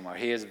exist anymore.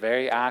 He is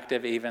very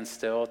active even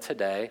still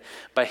today,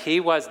 but he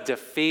was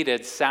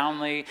defeated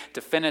soundly,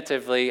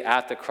 definitively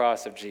at the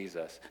cross of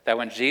Jesus. That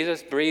when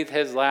Jesus breathed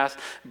his last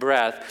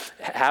breath,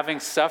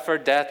 having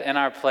suffered death in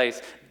our place,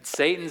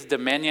 Satan's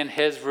dominion,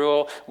 his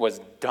rule was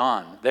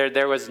done.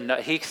 There was no,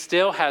 he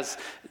still has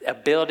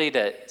ability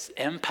to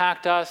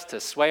impact us, to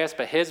sway us,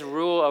 but his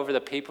rule over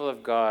the people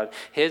of God,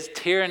 his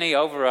tyranny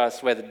over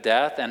us with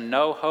death and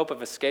no hope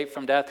of escape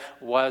from death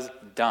was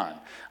done.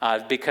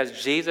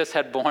 Because Jesus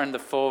had borne the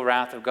full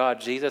wrath of God.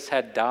 Jesus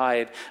had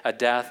died a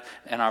death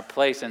in our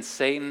place, and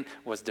Satan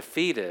was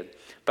defeated.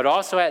 But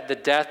also at the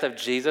death of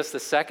Jesus, the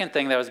second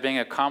thing that was being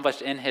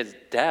accomplished in his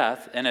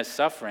death, in his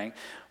suffering,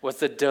 was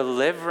the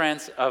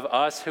deliverance of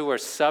us who were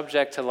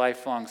subject to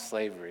lifelong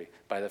slavery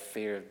by the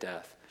fear of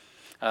death.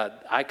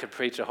 I could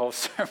preach a whole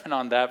sermon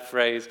on that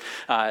phrase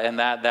and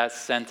that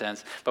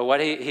sentence. But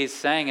what he's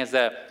saying is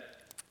that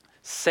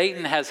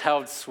Satan has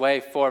held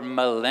sway for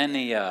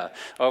millennia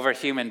over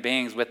human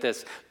beings with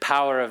this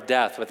power of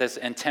death, with this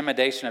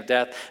intimidation of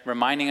death,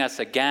 reminding us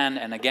again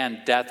and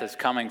again, death is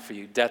coming for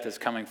you, death is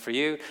coming for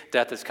you,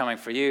 death is coming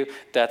for you,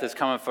 death is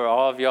coming for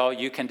all of y'all.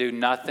 You can do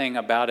nothing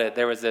about it.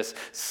 There was this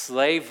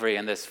slavery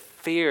and this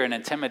fear and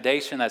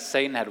intimidation that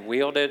Satan had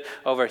wielded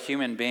over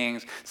human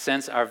beings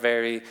since our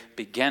very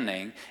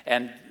beginning.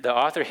 And the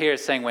author here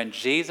is saying when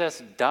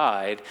Jesus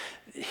died,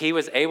 he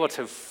was able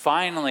to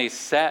finally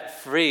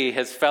set free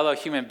his fellow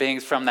human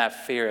beings from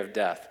that fear of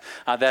death.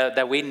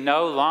 That we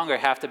no longer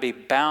have to be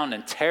bound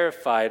and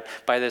terrified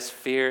by this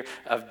fear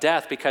of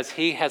death because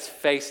he has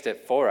faced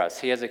it for us.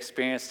 He has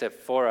experienced it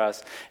for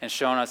us and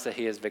shown us that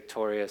he is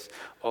victorious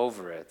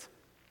over it.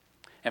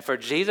 And for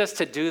Jesus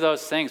to do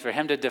those things, for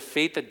him to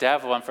defeat the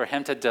devil and for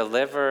him to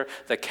deliver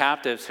the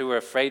captives who were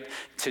afraid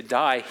to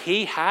die,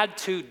 he had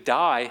to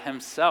die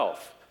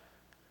himself.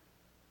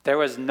 There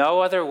was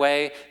no other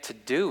way to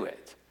do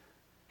it.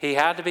 He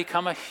had to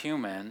become a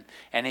human,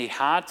 and he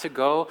had to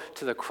go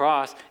to the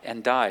cross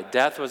and die.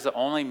 Death was the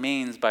only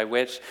means by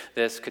which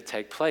this could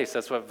take place.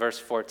 That's what verse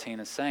 14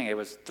 is saying. It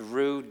was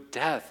through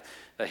death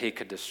that he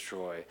could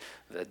destroy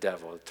the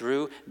devil,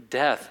 through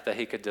death that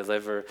he could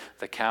deliver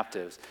the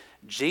captives.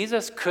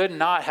 Jesus could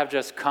not have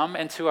just come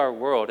into our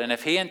world, and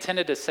if he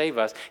intended to save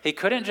us, he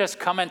couldn't just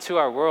come into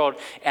our world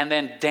and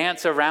then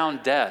dance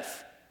around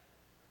death.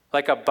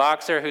 Like a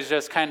boxer who's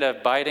just kind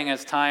of biding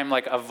his time,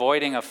 like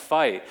avoiding a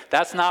fight.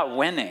 That's not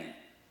winning,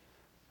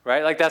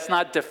 right? Like that's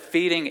not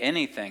defeating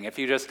anything if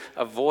you just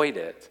avoid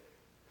it,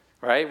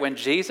 right? When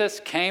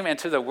Jesus came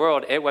into the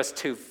world, it was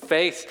to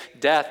face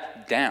death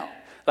down,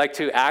 like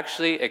to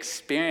actually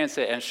experience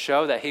it and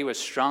show that he was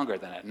stronger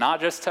than it, not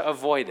just to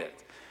avoid it,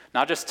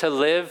 not just to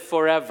live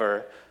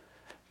forever,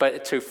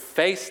 but to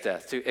face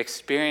death, to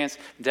experience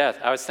death.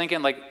 I was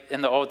thinking like in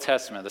the Old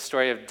Testament, the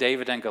story of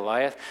David and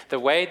Goliath, the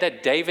way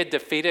that David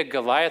defeated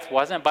Goliath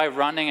wasn't by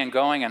running and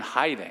going and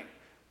hiding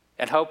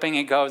and hoping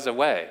he goes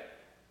away,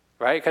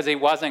 right? Because he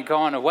wasn't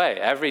going away.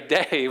 Every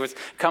day he was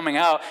coming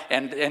out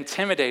and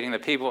intimidating the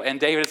people. And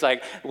David is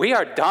like, we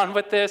are done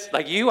with this.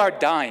 Like you are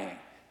dying.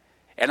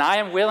 And I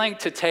am willing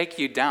to take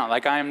you down.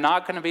 Like I am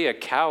not going to be a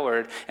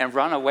coward and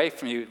run away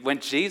from you. When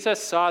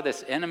Jesus saw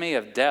this enemy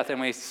of death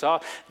and we saw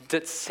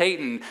that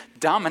Satan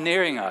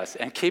domineering us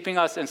and keeping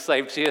us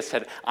enslaved, Jesus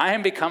said, I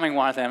am becoming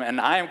one of them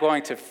and I am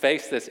going to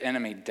face this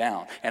enemy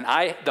down. And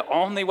the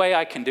only way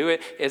I can do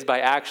it is by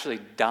actually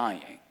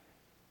dying.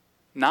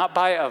 Not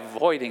by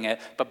avoiding it,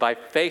 but by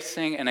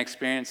facing and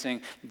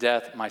experiencing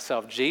death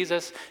myself.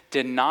 Jesus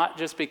did not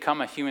just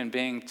become a human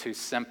being to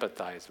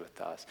sympathize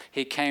with us.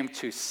 He came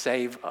to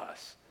save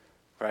us,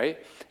 right?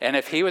 And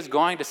if he was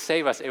going to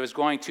save us, it was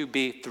going to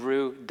be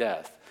through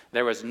death.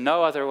 There was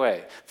no other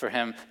way for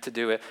him to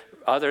do it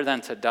other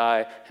than to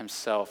die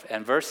himself.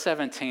 And verse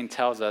 17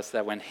 tells us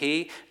that when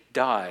he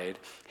died,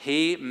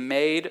 he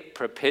made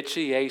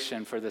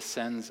propitiation for the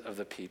sins of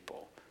the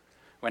people.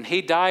 When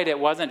he died, it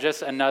wasn't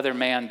just another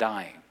man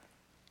dying.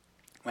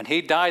 When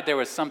he died, there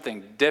was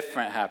something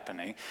different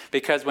happening.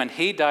 Because when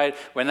he died,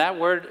 when that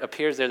word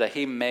appears there that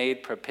he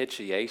made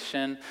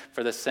propitiation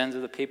for the sins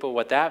of the people,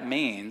 what that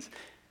means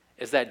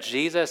is that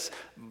Jesus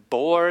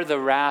bore the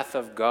wrath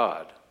of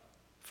God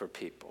for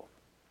people,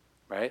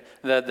 right?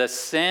 The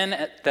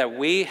sin that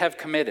we have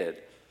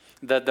committed,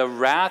 the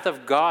wrath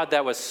of God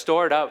that was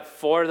stored up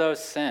for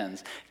those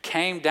sins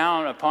came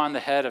down upon the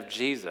head of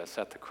Jesus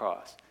at the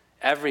cross.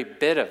 Every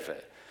bit of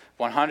it.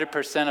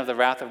 100% of the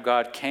wrath of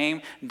God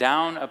came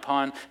down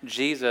upon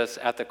Jesus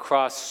at the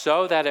cross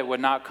so that it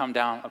would not come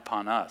down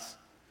upon us.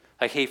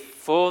 Like he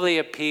fully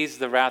appeased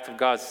the wrath of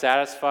God,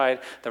 satisfied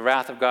the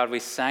wrath of God. We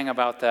sang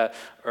about that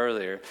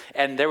earlier.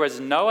 And there was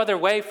no other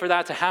way for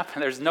that to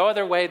happen. There's no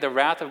other way the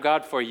wrath of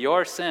God for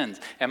your sins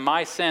and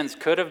my sins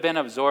could have been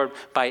absorbed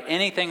by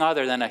anything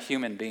other than a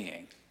human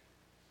being.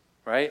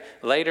 Right?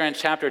 Later in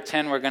chapter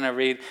 10, we're going to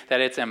read that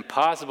it's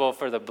impossible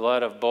for the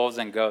blood of bulls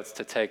and goats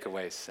to take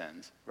away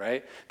sins,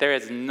 right? There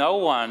is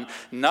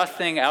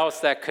nothing else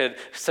that could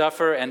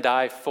suffer and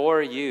die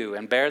for you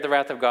and bear the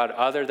wrath of God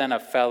other than a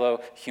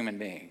fellow human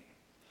being.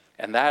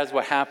 And that is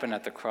what happened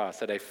at the cross,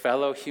 that a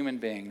fellow human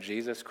being,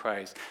 Jesus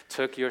Christ,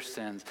 took your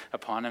sins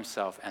upon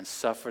himself and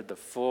suffered the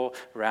full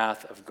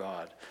wrath of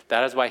God.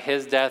 That is why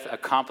his death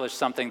accomplished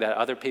something that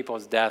other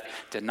people's death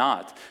did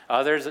not.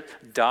 Others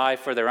die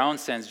for their own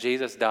sins.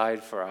 Jesus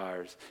died for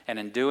ours. And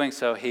in doing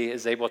so, he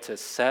is able to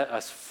set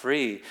us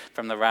free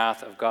from the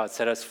wrath of God,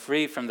 set us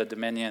free from the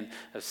dominion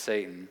of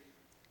Satan.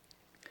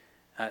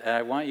 And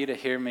I want you to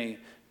hear me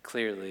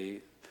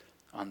clearly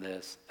on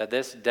this, that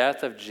this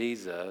death of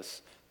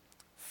Jesus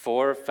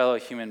for fellow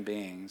human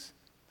beings,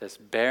 this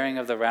bearing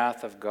of the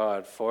wrath of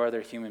God for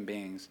other human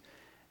beings,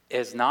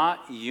 is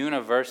not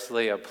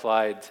universally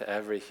applied to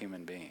every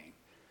human being.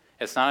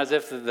 It's not as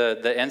if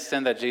the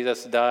instant that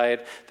Jesus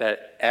died,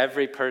 that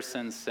every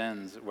person's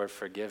sins were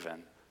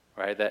forgiven,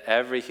 right? That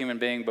every human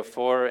being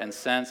before and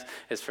since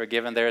is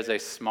forgiven. There is a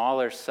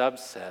smaller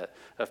subset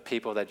of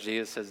people that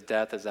Jesus'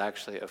 death is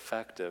actually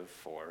effective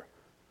for,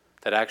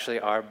 that actually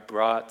are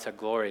brought to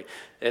glory.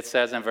 It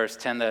says in verse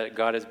 10 that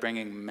God is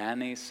bringing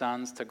many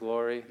sons to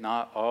glory,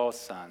 not all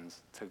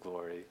sons to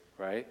glory,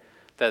 right?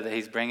 That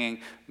he's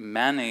bringing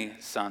many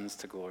sons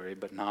to glory,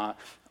 but not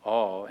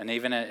all. And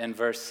even in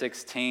verse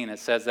 16, it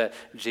says that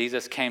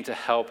Jesus came to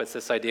help. It's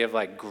this idea of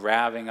like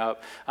grabbing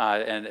up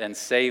and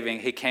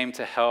saving. He came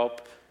to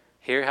help.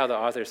 Hear how the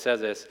author says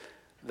this: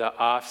 the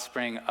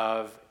offspring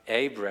of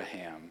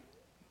Abraham,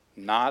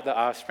 not the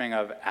offspring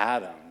of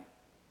Adam.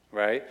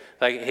 Right?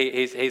 Like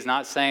he's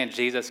not saying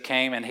Jesus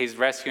came and he's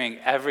rescuing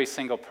every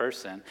single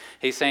person.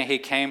 He's saying he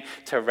came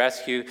to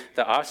rescue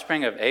the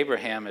offspring of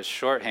Abraham as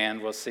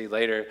shorthand, we'll see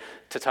later,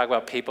 to talk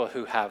about people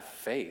who have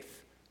faith.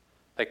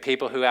 Like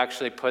people who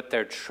actually put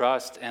their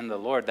trust in the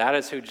Lord. That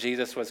is who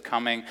Jesus was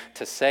coming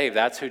to save.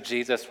 That's who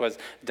Jesus was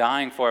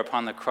dying for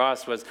upon the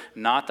cross, was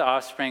not the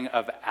offspring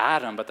of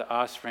Adam, but the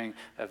offspring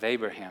of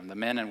Abraham, the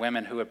men and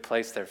women who had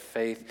placed their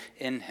faith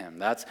in him.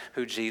 That's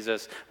who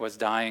Jesus was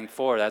dying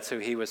for. That's who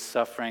he was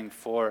suffering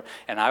for.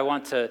 And I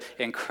want to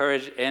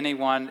encourage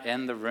anyone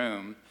in the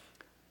room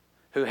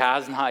who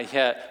has not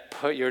yet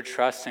put your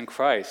trust in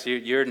Christ.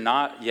 You're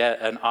not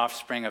yet an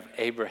offspring of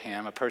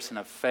Abraham, a person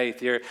of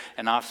faith. You're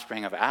an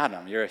offspring of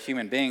Adam. You're a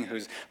human being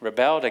who's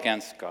rebelled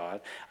against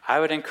God. I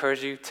would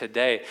encourage you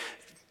today,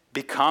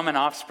 become an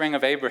offspring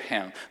of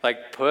Abraham.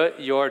 Like, put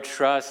your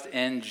trust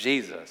in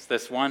Jesus,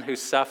 this one who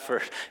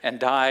suffered and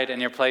died in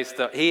your place.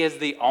 He is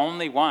the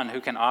only one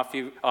who can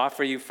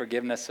offer you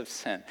forgiveness of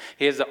sin.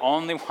 He is the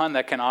only one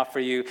that can offer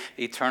you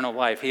eternal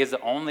life. He is the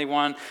only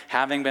one,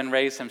 having been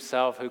raised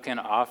himself, who can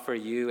offer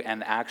you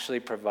and actually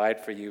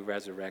provide for you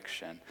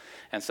resurrection.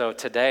 And so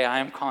today I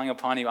am calling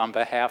upon you on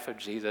behalf of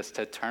Jesus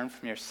to turn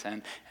from your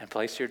sin and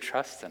place your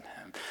trust in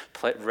him.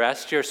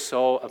 Rest your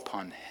soul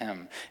upon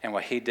him and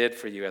what he did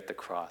for you at the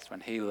cross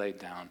when he laid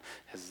down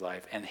his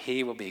life. And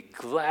he will be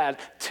glad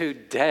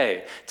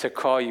today to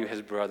call you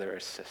his brother or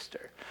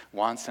sister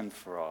once and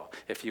for all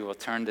if you will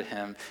turn to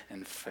him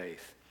in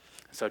faith.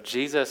 So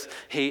Jesus,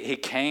 he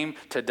came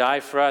to die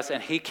for us,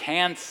 and he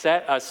can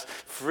set us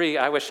free.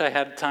 I wish I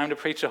had time to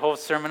preach a whole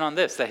sermon on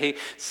this, that he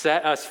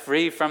set us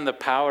free from the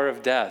power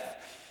of death,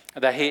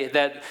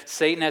 that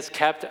Satan has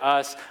kept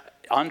us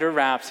under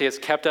wraps. He has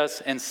kept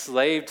us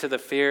enslaved to the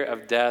fear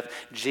of death.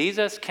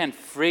 Jesus can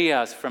free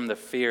us from the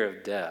fear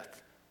of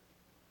death.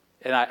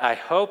 And I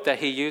hope that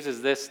he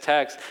uses this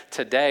text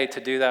today to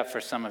do that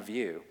for some of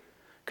you.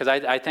 Because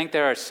I think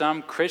there are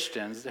some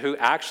Christians who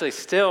actually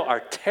still are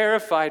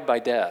terrified by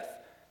death.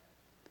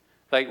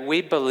 Like,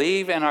 we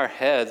believe in our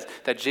heads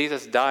that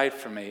Jesus died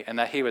for me and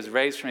that he was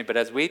raised for me. But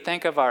as we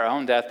think of our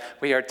own death,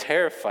 we are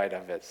terrified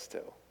of it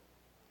still.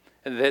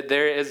 That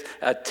there is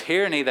a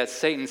tyranny that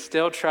Satan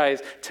still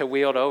tries to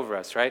wield over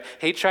us, right?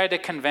 He tried to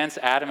convince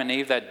Adam and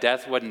Eve that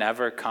death would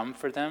never come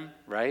for them,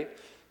 right?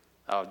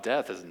 Oh,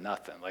 death is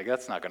nothing. Like,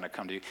 that's not going to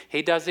come to you.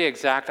 He does the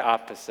exact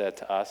opposite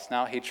to us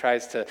now. He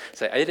tries to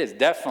say, it is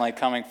definitely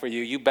coming for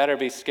you. You better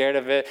be scared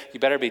of it. You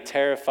better be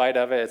terrified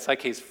of it. It's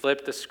like he's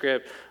flipped the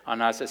script on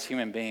us as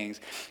human beings.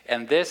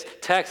 And this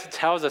text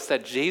tells us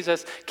that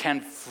Jesus can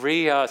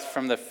free us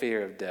from the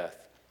fear of death.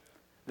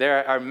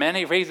 There are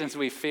many reasons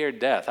we fear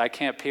death. I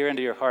can't peer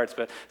into your hearts,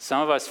 but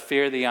some of us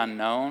fear the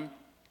unknown.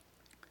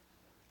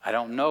 I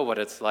don't know what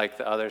it's like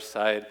the other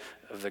side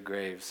of the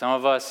grave. Some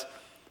of us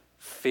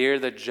fear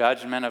the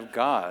judgment of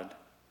God.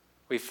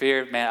 We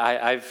fear, man,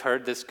 I've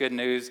heard this good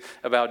news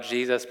about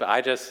Jesus, but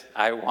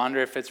I wonder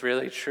if it's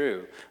really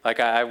true. Like,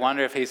 I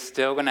wonder if he's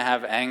still going to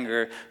have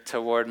anger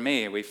toward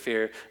me. We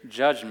fear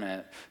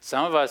judgment.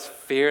 Some of us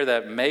fear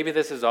that maybe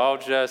this is all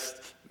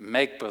just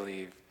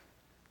make-believe.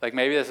 Like,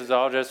 maybe this is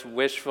all just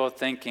wishful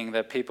thinking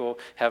that people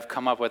have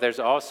come up with. There's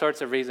all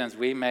sorts of reasons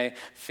we may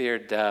fear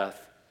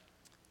death.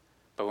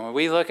 But when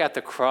we look at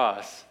the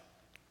cross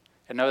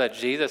and know that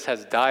Jesus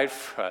has died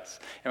for us,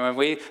 and when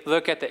we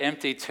look at the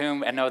empty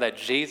tomb and know that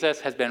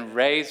Jesus has been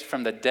raised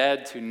from the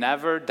dead to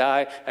never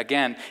die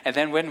again, and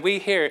then when we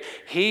hear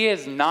he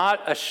is not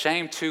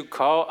ashamed to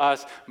call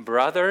us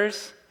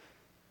brothers,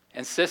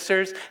 And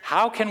sisters,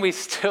 how can we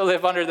still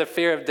live under the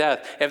fear of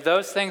death if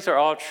those things are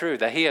all true,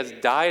 that he has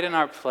died in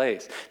our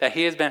place, that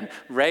he has been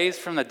raised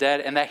from the dead,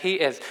 and that he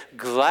is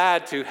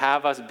glad to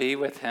have us be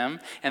with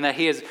him, and that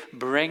he is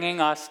bringing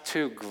us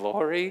to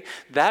glory?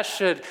 That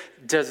should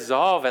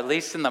dissolve, at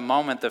least in the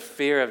moment, the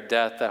fear of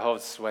death that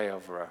holds sway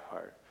over our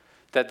heart.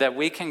 That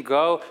we can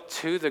go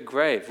to the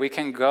grave. We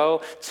can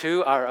go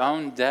to our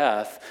own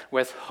death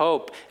with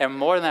hope, and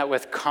more than that,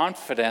 with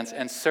confidence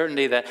and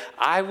certainty that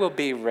I will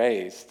be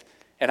raised.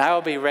 And I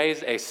will be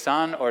raised a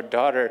son or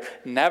daughter,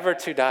 never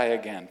to die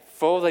again,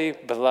 fully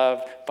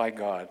beloved by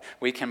God.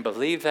 We can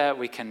believe that,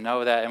 we can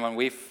know that, and when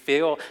we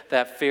feel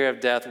that fear of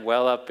death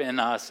well up in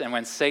us, and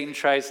when Satan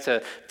tries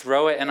to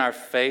throw it in our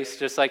face,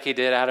 just like he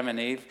did Adam and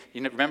Eve,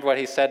 you remember what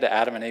he said to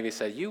Adam and Eve? He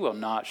said, "You will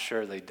not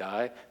surely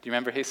die." Do you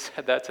remember he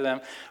said that to them?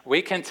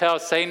 We can tell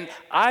Satan,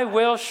 "I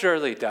will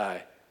surely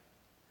die,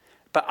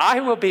 but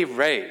I will be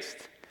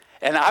raised.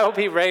 And I will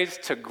be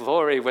raised to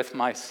glory with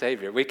my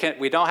Savior." We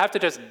don't have to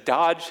just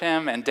dodge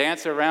him and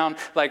dance around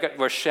like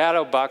we're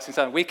shadow boxing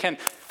something. We can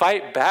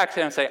fight back to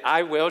him and say,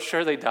 "I will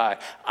surely die.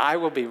 I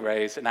will be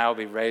raised, and I will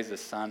be raised a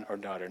son or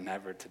daughter,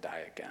 never to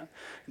die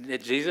again."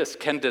 Jesus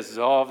can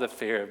dissolve the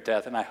fear of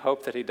death, and I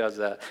hope that he does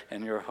that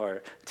in your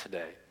heart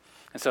today.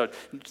 And so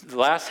the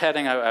last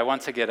heading I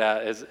want to get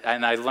at is,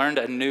 and I learned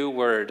a new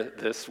word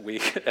this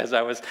week as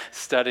I was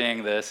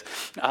studying this,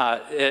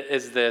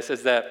 is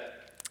that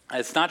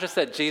it's not just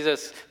that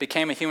Jesus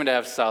became a human to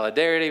have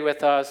solidarity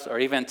with us or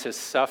even to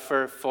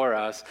suffer for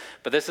us,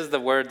 but this is the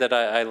word that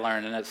I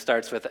learned, and it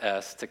starts with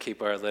S to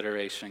keep our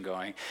alliteration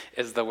going,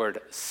 is the word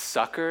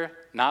succor.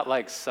 Not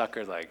like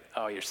sucker, like,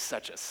 "Oh, you're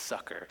such a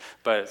sucker,"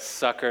 but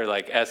succor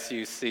like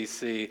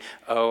Succor.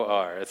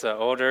 It's an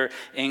older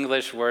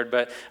English word,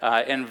 but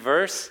in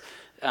verse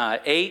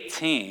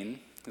 18,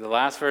 the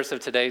last verse of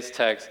today's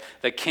text,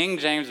 the King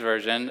James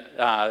Version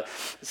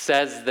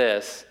says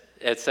this.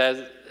 It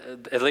says,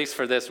 at least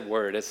for this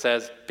word, it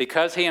says,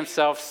 "Because he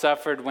himself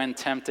suffered when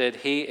tempted,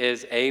 he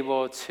is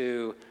able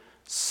to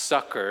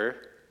succor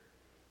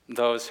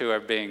those who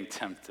are being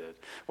tempted."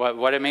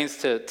 What it means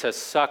to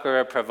succor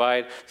or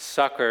provide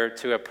succor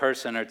to a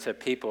person or to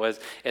people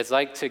is it's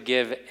like to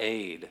give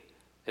aid.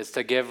 It's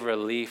to give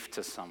relief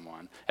to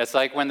someone. It's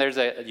like when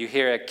you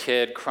hear a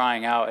kid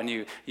crying out and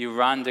you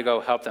run to go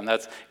help them.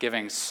 That's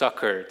giving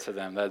succor to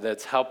them.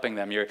 That's helping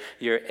them.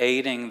 You're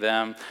aiding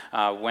them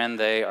when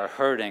they are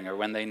hurting or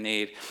when they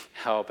need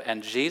help.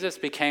 And Jesus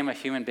became a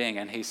human being,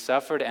 and he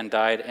suffered and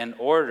died in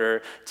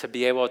order to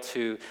be able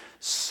to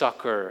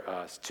succor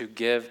us, to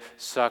give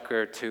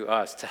succor to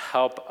us, to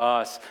help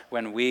us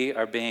when we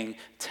are being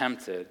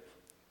tempted.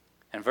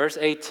 And verse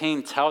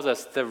 18 tells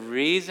us the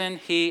reason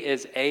he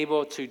is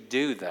able to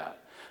do that,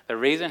 the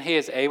reason he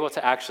is able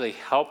to actually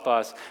help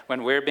us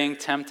when we're being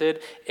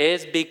tempted,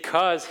 is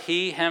because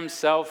he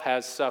himself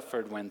has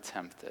suffered when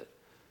tempted.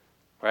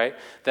 Right?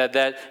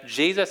 That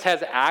Jesus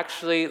has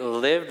actually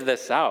lived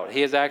this out. He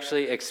has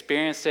actually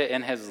experienced it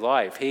in his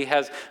life. He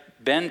has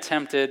been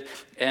tempted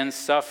in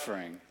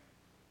suffering.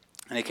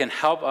 And he can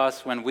help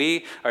us when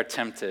we are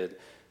tempted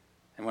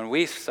and when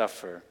we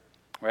suffer.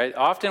 Right?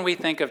 Often we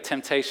think of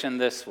temptation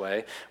this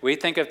way. We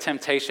think of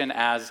temptation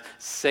as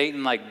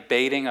Satan like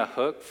baiting a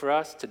hook for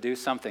us to do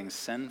something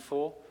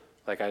sinful.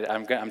 Like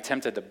I'm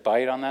tempted to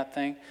bite on that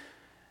thing.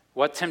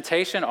 What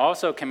temptation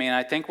also can mean,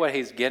 I think what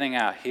he's getting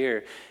at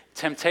here,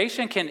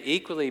 temptation can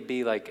equally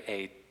be like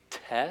a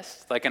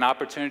test, like an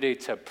opportunity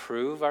to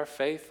prove our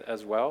faith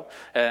as well,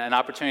 an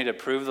opportunity to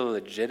prove the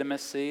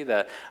legitimacy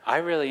that I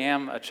really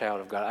am a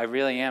child of God. I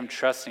really am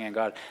trusting in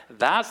God.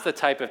 That's the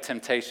type of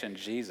temptation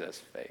Jesus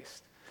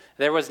faced.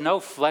 There was no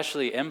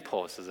fleshly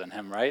impulses in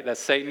him, right, that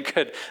Satan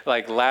could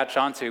like latch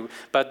onto.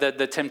 But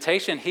the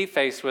temptation he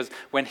faced was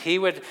when he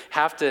would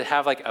have to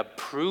have like a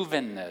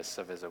provenness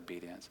of his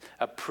obedience,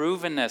 a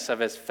provenness of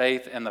his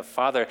faith in the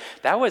Father.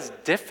 That was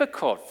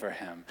difficult for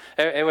him.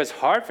 It was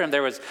hard for him.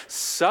 There was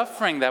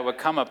suffering that would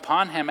come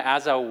upon him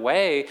as a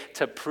way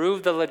to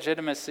prove the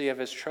legitimacy of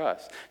his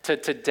trust, to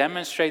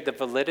demonstrate the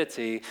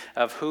validity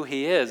of who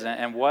he is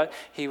and what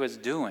he was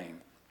doing.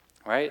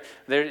 Right?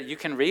 You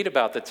can read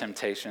about the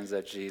temptations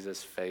that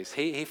Jesus faced.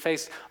 He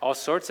faced all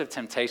sorts of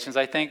temptations.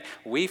 I think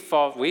we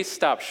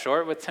stop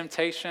short with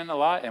temptation a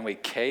lot, and we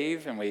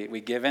cave and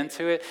we give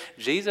into it.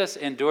 Jesus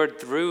endured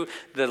through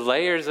the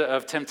layers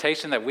of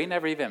temptation that we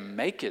never even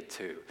make it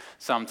to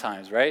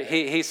sometimes, right?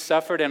 He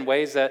suffered in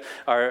ways that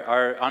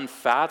are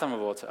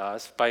unfathomable to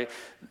us.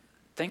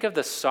 Think of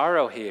the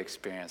sorrow he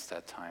experienced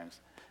at times.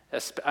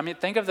 I mean,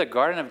 think of the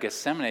Garden of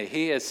Gethsemane.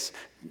 He is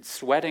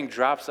sweating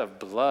drops of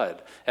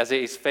blood as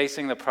he's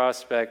facing the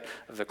prospect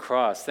of the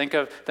cross. Think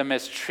of the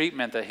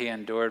mistreatment that he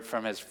endured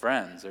from his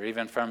friends or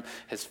even from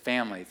his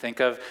family. Think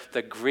of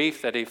the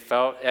grief that he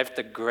felt at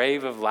the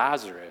grave of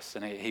Lazarus,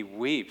 and he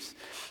weeps.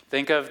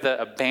 Think of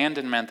the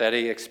abandonment that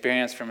he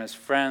experienced from his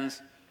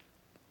friends.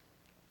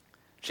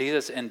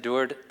 Jesus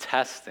endured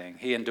testing.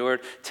 He endured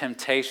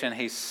temptation.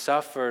 He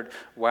suffered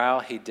while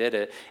he did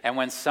it. And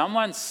when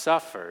someone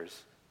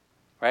suffers,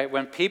 right?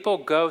 When people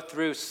go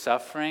through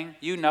suffering,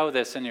 you know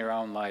this in your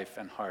own life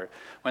and heart.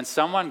 When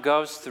someone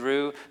goes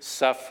through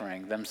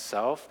suffering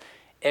themselves,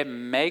 it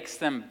makes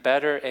them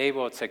better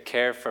able to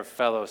care for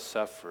fellow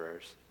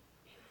sufferers,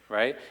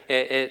 right?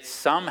 It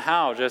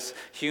somehow, just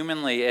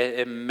humanly,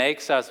 it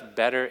makes us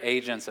better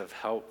agents of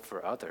help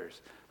for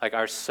others. Like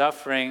our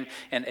suffering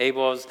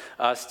enables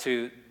us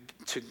to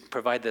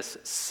provide this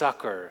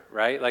succor,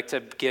 right? Like to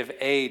give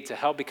aid, to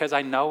help, because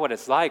I know what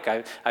it's like.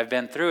 I've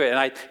been through it.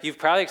 And you've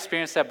probably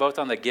experienced that both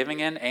on the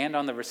giving end and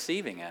on the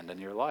receiving end in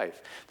your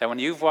life. That when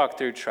you've walked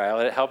through trial,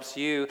 it helps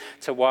you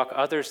to walk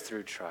others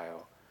through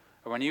trial.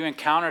 Or when you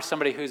encounter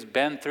somebody who's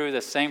been through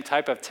the same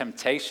type of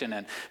temptation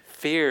and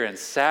fear and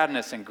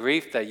sadness and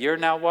grief that you're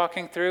now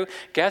walking through,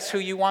 guess who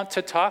you want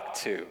to talk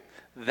to?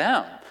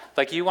 Them.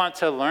 Like you want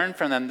to learn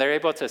from them. They're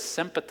able to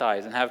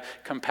sympathize and have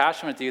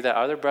compassion with you that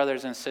other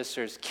brothers and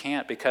sisters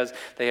can't because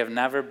they have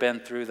never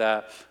been through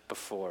that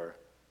before.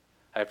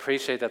 I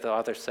appreciate that the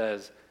author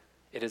says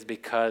it is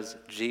because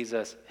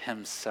Jesus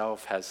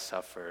himself has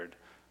suffered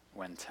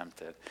when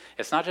tempted.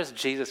 It's not just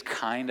Jesus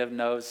kind of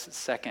knows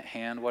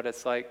secondhand what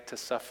it's like to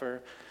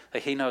suffer.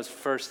 Like he knows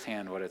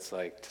firsthand what it's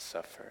like to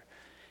suffer.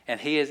 And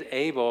he is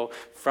able,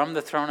 from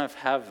the throne of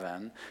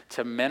heaven,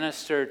 to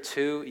minister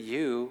to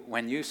you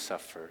when you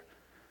suffer,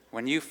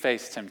 when you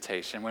face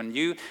temptation, when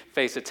you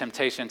face a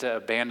temptation to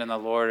abandon the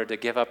Lord or to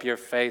give up your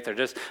faith, or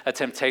just a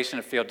temptation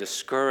to feel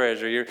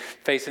discouraged, or you're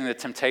facing the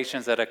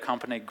temptations that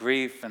accompany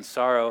grief and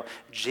sorrow.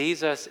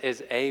 Jesus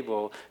is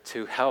able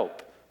to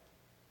help.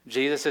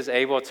 Jesus is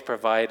able to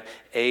provide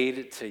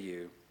aid to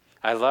you.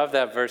 I love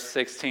that verse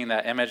 16,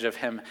 that image of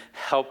him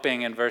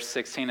helping in verse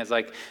 16 is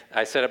like,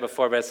 I said it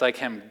before, but it's like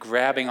him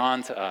grabbing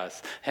onto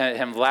us,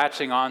 him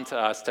latching onto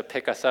us to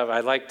pick us up.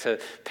 I like to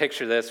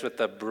picture this with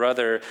the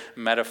brother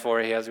metaphor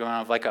he has going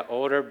on, like an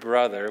older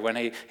brother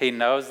when he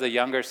knows the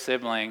younger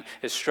sibling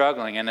is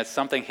struggling, and it's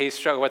something he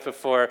struggled with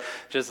before,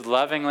 just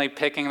lovingly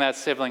picking that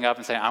sibling up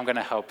and saying, I'm going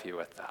to help you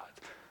with that.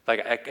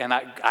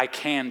 I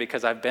can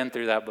because I've been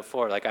through that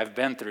before. Like I've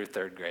been through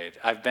third grade.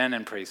 I've been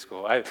in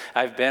preschool.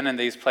 I've been in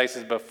these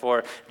places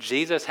before.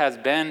 Jesus has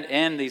been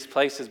in these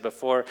places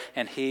before,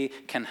 and he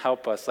can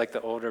help us like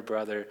the older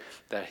brother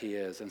that he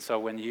is. And so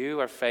when you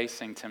are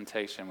facing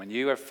temptation, when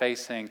you are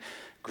facing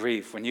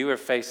grief, when you are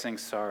facing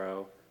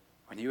sorrow,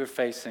 when you are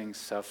facing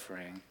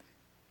suffering,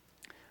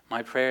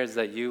 my prayer is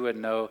that you would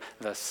know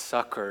the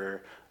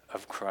succor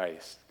of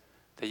Christ.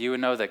 That you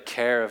would know the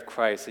care of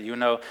Christ, that you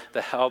know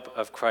the help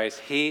of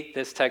Christ.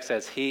 This text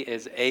says he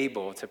is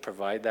able to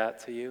provide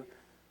that to you.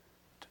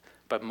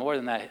 But more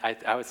than that,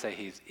 I would say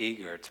he's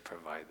eager to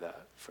provide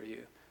that for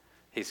you.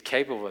 He's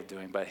capable of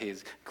doing, but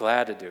he's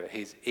glad to do it.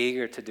 He's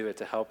eager to do it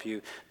to help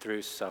you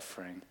through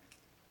suffering.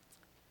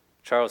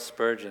 Charles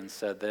Spurgeon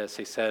said this.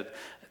 He said,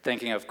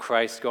 thinking of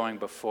Christ going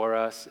before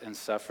us in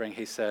suffering,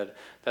 he said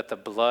that the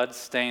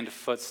blood-stained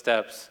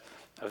footsteps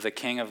of the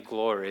King of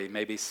Glory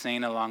may be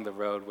seen along the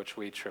road which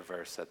we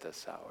traverse at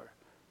this hour.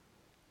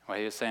 What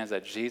he was saying is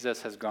that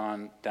Jesus has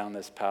gone down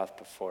this path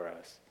before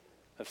us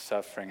of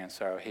suffering and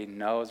sorrow. He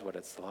knows what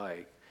it's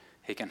like.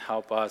 He can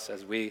help us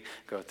as we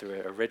go through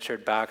it.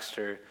 Richard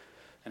Baxter,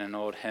 in an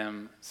old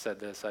hymn, said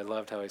this. I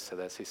loved how he said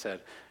this. He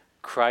said,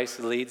 Christ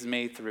leads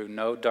me through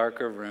no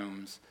darker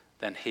rooms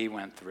than he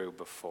went through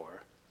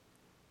before.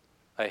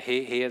 Like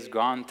he has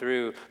gone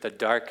through the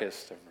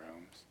darkest of rooms.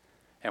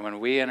 And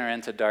when we enter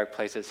into dark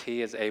places,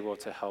 he is able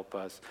to help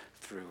us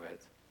through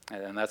it.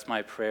 And that's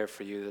my prayer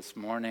for you this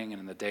morning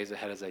and in the days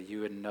ahead, is that you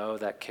would know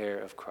that care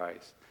of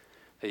Christ.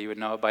 That you would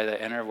know it by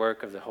the inner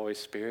work of the Holy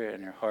Spirit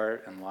in your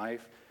heart and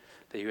life.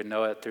 That you would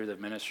know it through the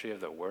ministry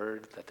of the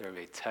Word. That there would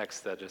be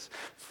texts that just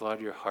flood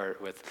your heart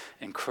with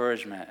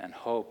encouragement and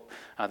hope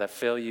that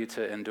fill you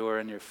to endure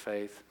in your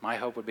faith. My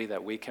hope would be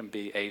that we can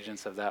be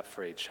agents of that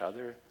for each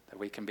other. That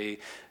we can be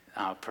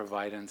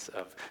providence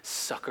of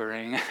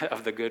succoring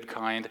of the good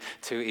kind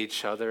to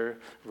each other,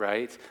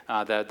 right?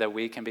 That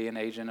we can be an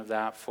agent of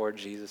that for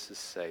Jesus'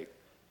 sake.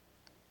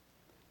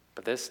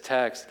 But this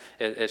text,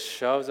 it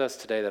shows us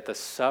today that the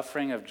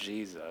suffering of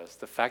Jesus,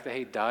 the fact that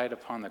he died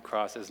upon the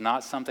cross, is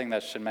not something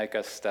that should make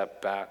us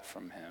step back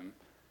from him.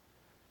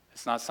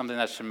 It's not something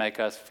that should make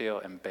us feel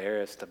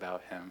embarrassed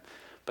about him.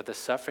 But the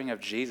suffering of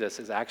Jesus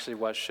is actually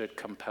what should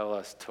compel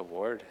us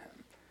toward him.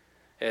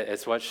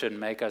 It's what should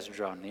make us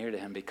draw near to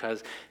him,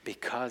 because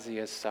he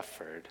has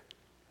suffered,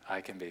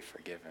 I can be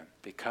forgiven.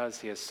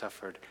 Because he has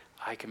suffered,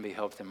 I can be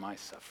helped in my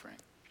suffering.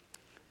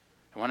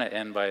 I want to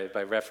end by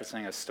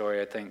referencing a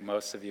story I think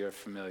most of you are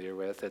familiar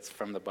with. It's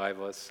from the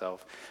Bible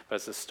itself, but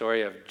it's the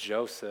story of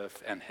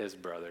Joseph and his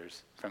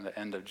brothers from the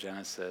end of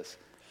Genesis.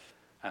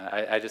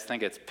 I just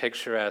think it's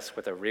picturesque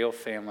with a real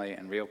family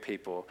and real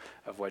people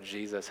of what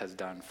Jesus has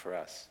done for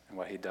us and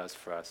what he does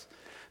for us.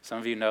 Some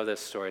of you know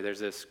this story. There's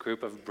this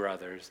group of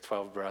brothers,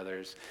 12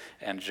 brothers,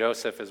 and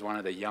Joseph is one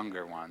of the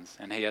younger ones.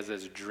 And he has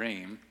this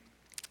dream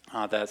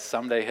that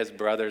someday his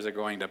brothers are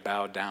going to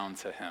bow down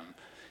to him.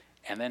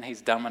 And then he's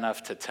dumb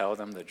enough to tell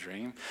them the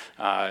dream.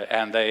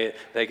 And they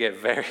get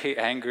very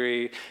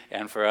angry,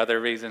 and for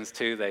other reasons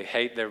too, they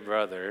hate their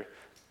brother.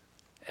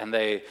 and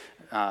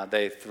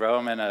they throw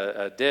him in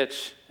a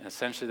ditch, and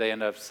essentially they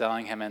end up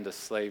selling him into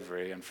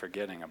slavery and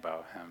forgetting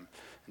about him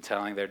and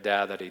telling their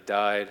dad that he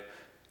died.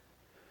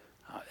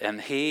 And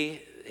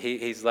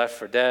he's left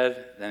for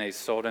dead, then he's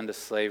sold into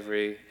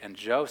slavery, and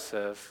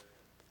Joseph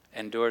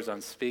endures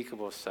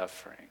unspeakable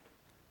suffering.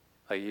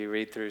 Like you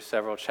read through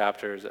several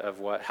chapters of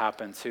what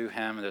happened to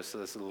him, and there's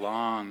this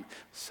long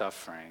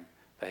suffering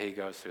that he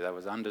goes through that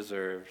was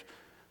undeserved,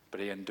 but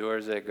he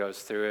endures it,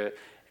 goes through it,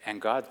 and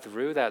God,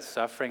 through that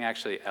suffering,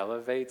 actually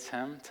elevates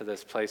him to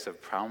this place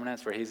of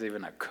prominence where he's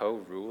even a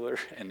co-ruler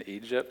in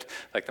Egypt,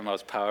 like the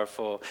most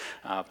powerful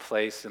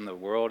place in the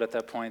world at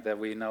that point that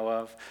we know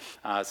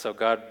of. So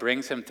God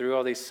brings him through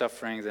all these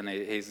sufferings, and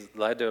he's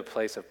led to a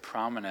place of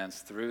prominence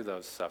through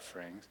those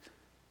sufferings.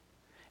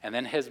 And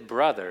then his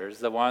brothers,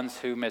 the ones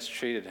who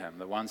mistreated him,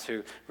 the ones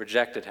who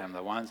rejected him,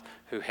 the ones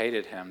who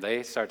hated him,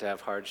 they start to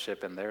have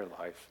hardship in their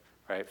life,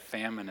 right?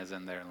 Famine is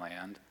in their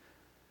land.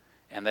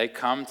 And they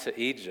come to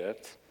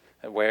Egypt,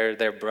 where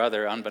their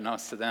brother,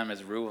 unbeknownst to them,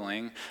 is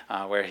ruling,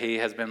 where he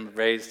has been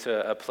raised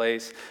to a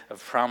place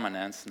of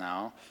prominence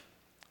now.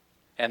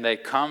 And they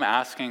come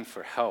asking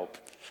for help.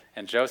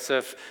 And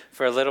Joseph,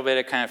 for a little bit,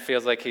 it kind of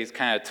feels like he's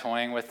kind of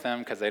toying with them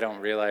because they don't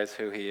realize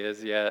who he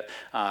is yet.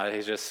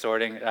 He's just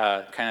sorting,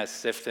 kind of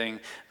sifting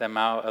them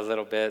out a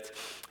little bit,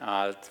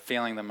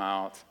 feeling them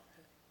out.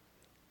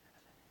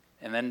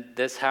 And then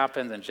this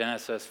happens in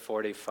Genesis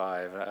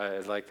 45.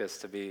 I'd like this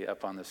to be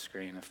up on the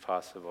screen if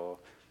possible.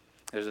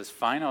 There's this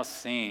final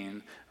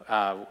scene,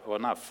 well,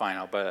 not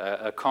final, but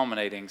a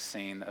culminating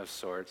scene of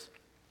sorts,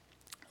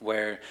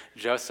 where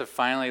Joseph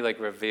finally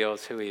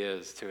reveals who he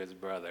is to his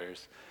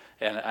brothers.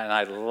 And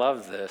I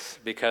love this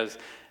because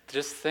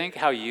just think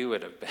how you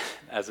would have been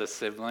as a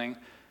sibling,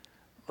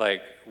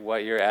 like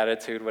what your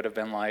attitude would have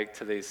been like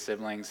to these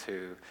siblings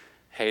who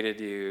hated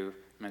you,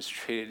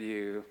 mistreated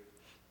you,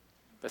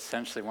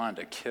 essentially wanted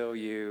to kill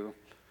you,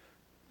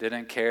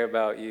 didn't care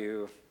about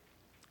you,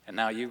 and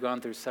now you've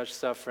gone through such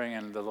suffering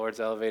and the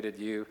Lord's elevated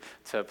you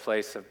to a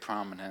place of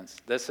prominence.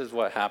 This is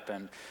what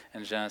happened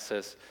in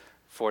Genesis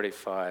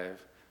 45.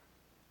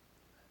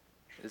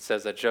 It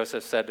says that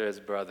Joseph said to his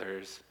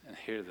brothers, and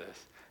hear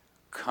this,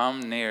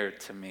 "Come near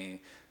to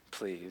me,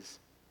 please."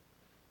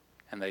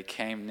 And they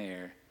came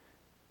near,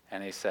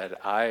 and he said,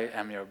 "I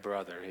am your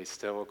brother." He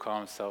still will call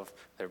himself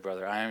their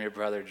brother. "I am your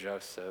brother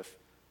Joseph,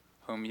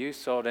 whom you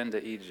sold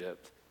into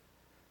Egypt.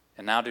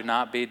 And now do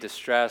not be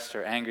distressed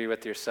or angry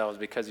with yourselves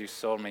because you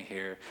sold me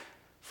here,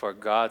 for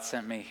God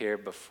sent me here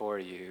before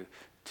you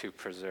to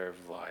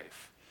preserve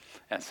life."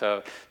 And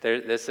so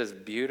this is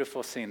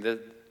beautiful scene.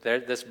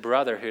 This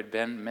brother who had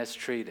been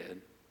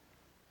mistreated,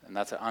 and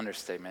that's an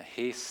understatement,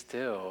 he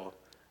still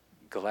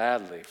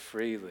gladly,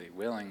 freely,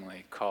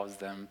 willingly calls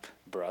them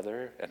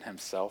brother and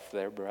himself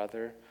their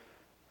brother.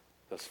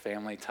 Those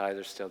family ties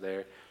are still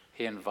there.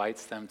 He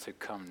invites them to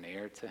come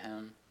near to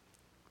him.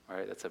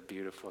 Right? That's a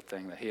beautiful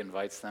thing that he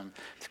invites them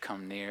to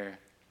come near.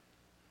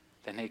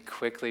 Then he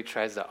quickly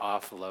tries to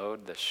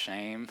offload the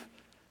shame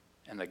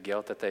and the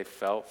guilt that they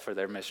felt for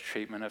their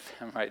mistreatment of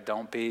him, right?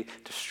 Don't be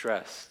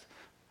distressed,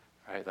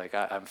 right? Like,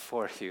 I'm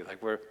for you.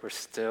 Like, we're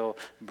still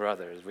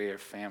brothers. We are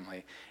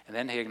family. And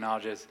then he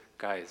acknowledges,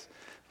 guys,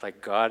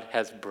 like, God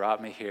has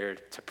brought me here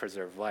to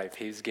preserve life.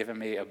 He's given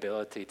me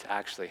ability to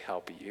actually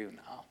help you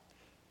now,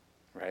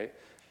 right?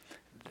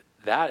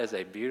 That is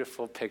a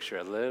beautiful picture,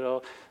 a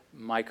little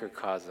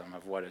microcosm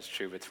of what is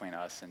true between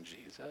us and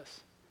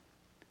Jesus.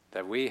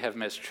 That we have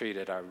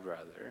mistreated our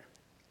brother.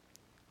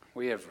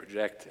 We have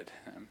rejected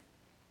him.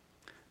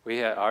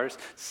 Our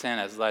sin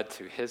has led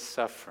to his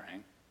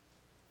suffering.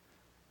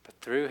 But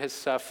through his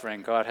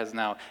suffering, God has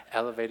now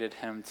elevated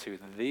him to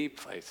the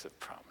place of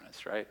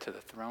prominence, right? To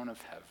the throne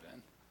of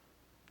heaven.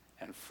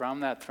 And from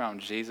that throne,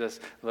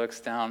 Jesus looks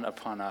down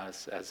upon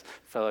us as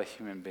fellow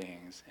human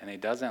beings. And he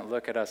doesn't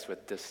look at us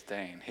with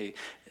disdain. He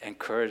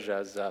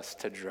encourages us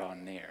to draw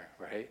near,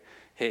 right?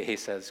 He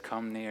says,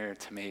 "Come near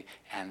to me."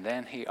 And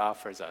then he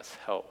offers us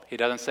help. He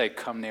doesn't say,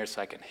 "Come near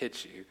so I can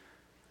hit you."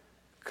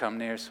 "Come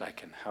near so I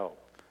can help."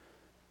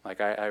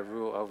 Like I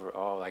rule over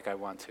all. Like I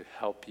want to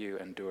help you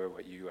endure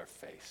what you are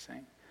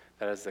facing.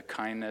 That is the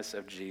kindness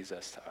of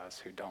Jesus to us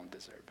who don't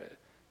deserve it.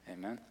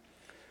 Amen?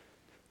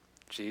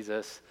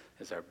 Jesus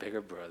is our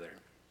bigger brother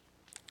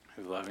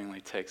who lovingly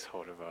takes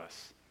hold of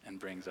us and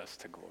brings us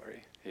to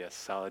glory. He has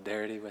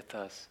solidarity with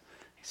us.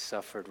 He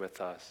suffered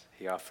with us.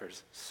 He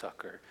offers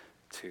succor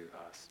to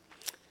us.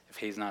 If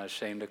he's not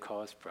ashamed to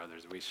call us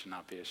brothers, we should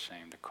not be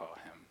ashamed to call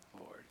him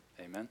Lord.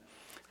 Amen?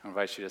 I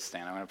invite you to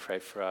stand. I'm going to pray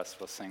for us.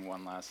 We'll sing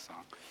one last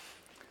song.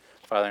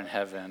 Father in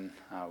heaven,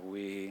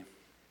 we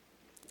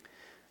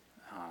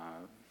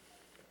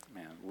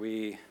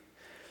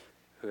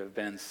who have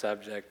been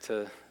subject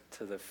to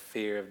the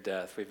fear of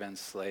death, we've been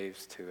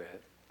slaves to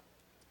it.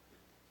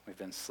 We've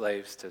been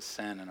slaves to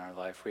sin in our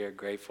life. We are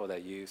grateful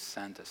that you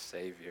sent a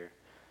Savior,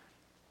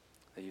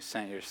 that you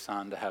sent your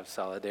Son to have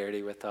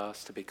solidarity with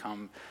us, to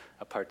become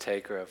a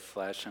partaker of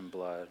flesh and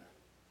blood,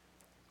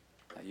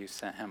 that you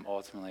sent him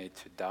ultimately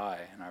to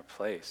die in our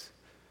place,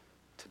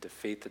 to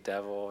defeat the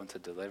devil and to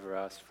deliver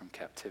us from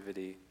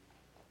captivity.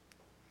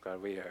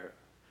 God, we are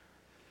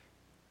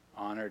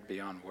honored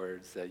beyond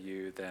words that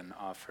you then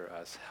offer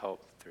us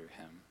help through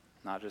him.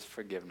 Not just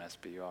forgiveness,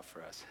 but you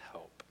offer us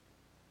help.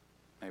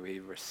 May we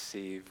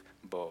receive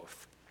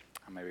both.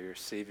 May we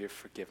receive your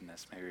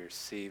forgiveness. May we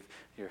receive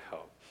your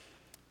help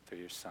through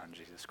your Son,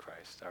 Jesus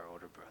Christ, our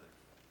older brother.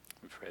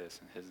 We pray this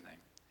in his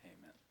name.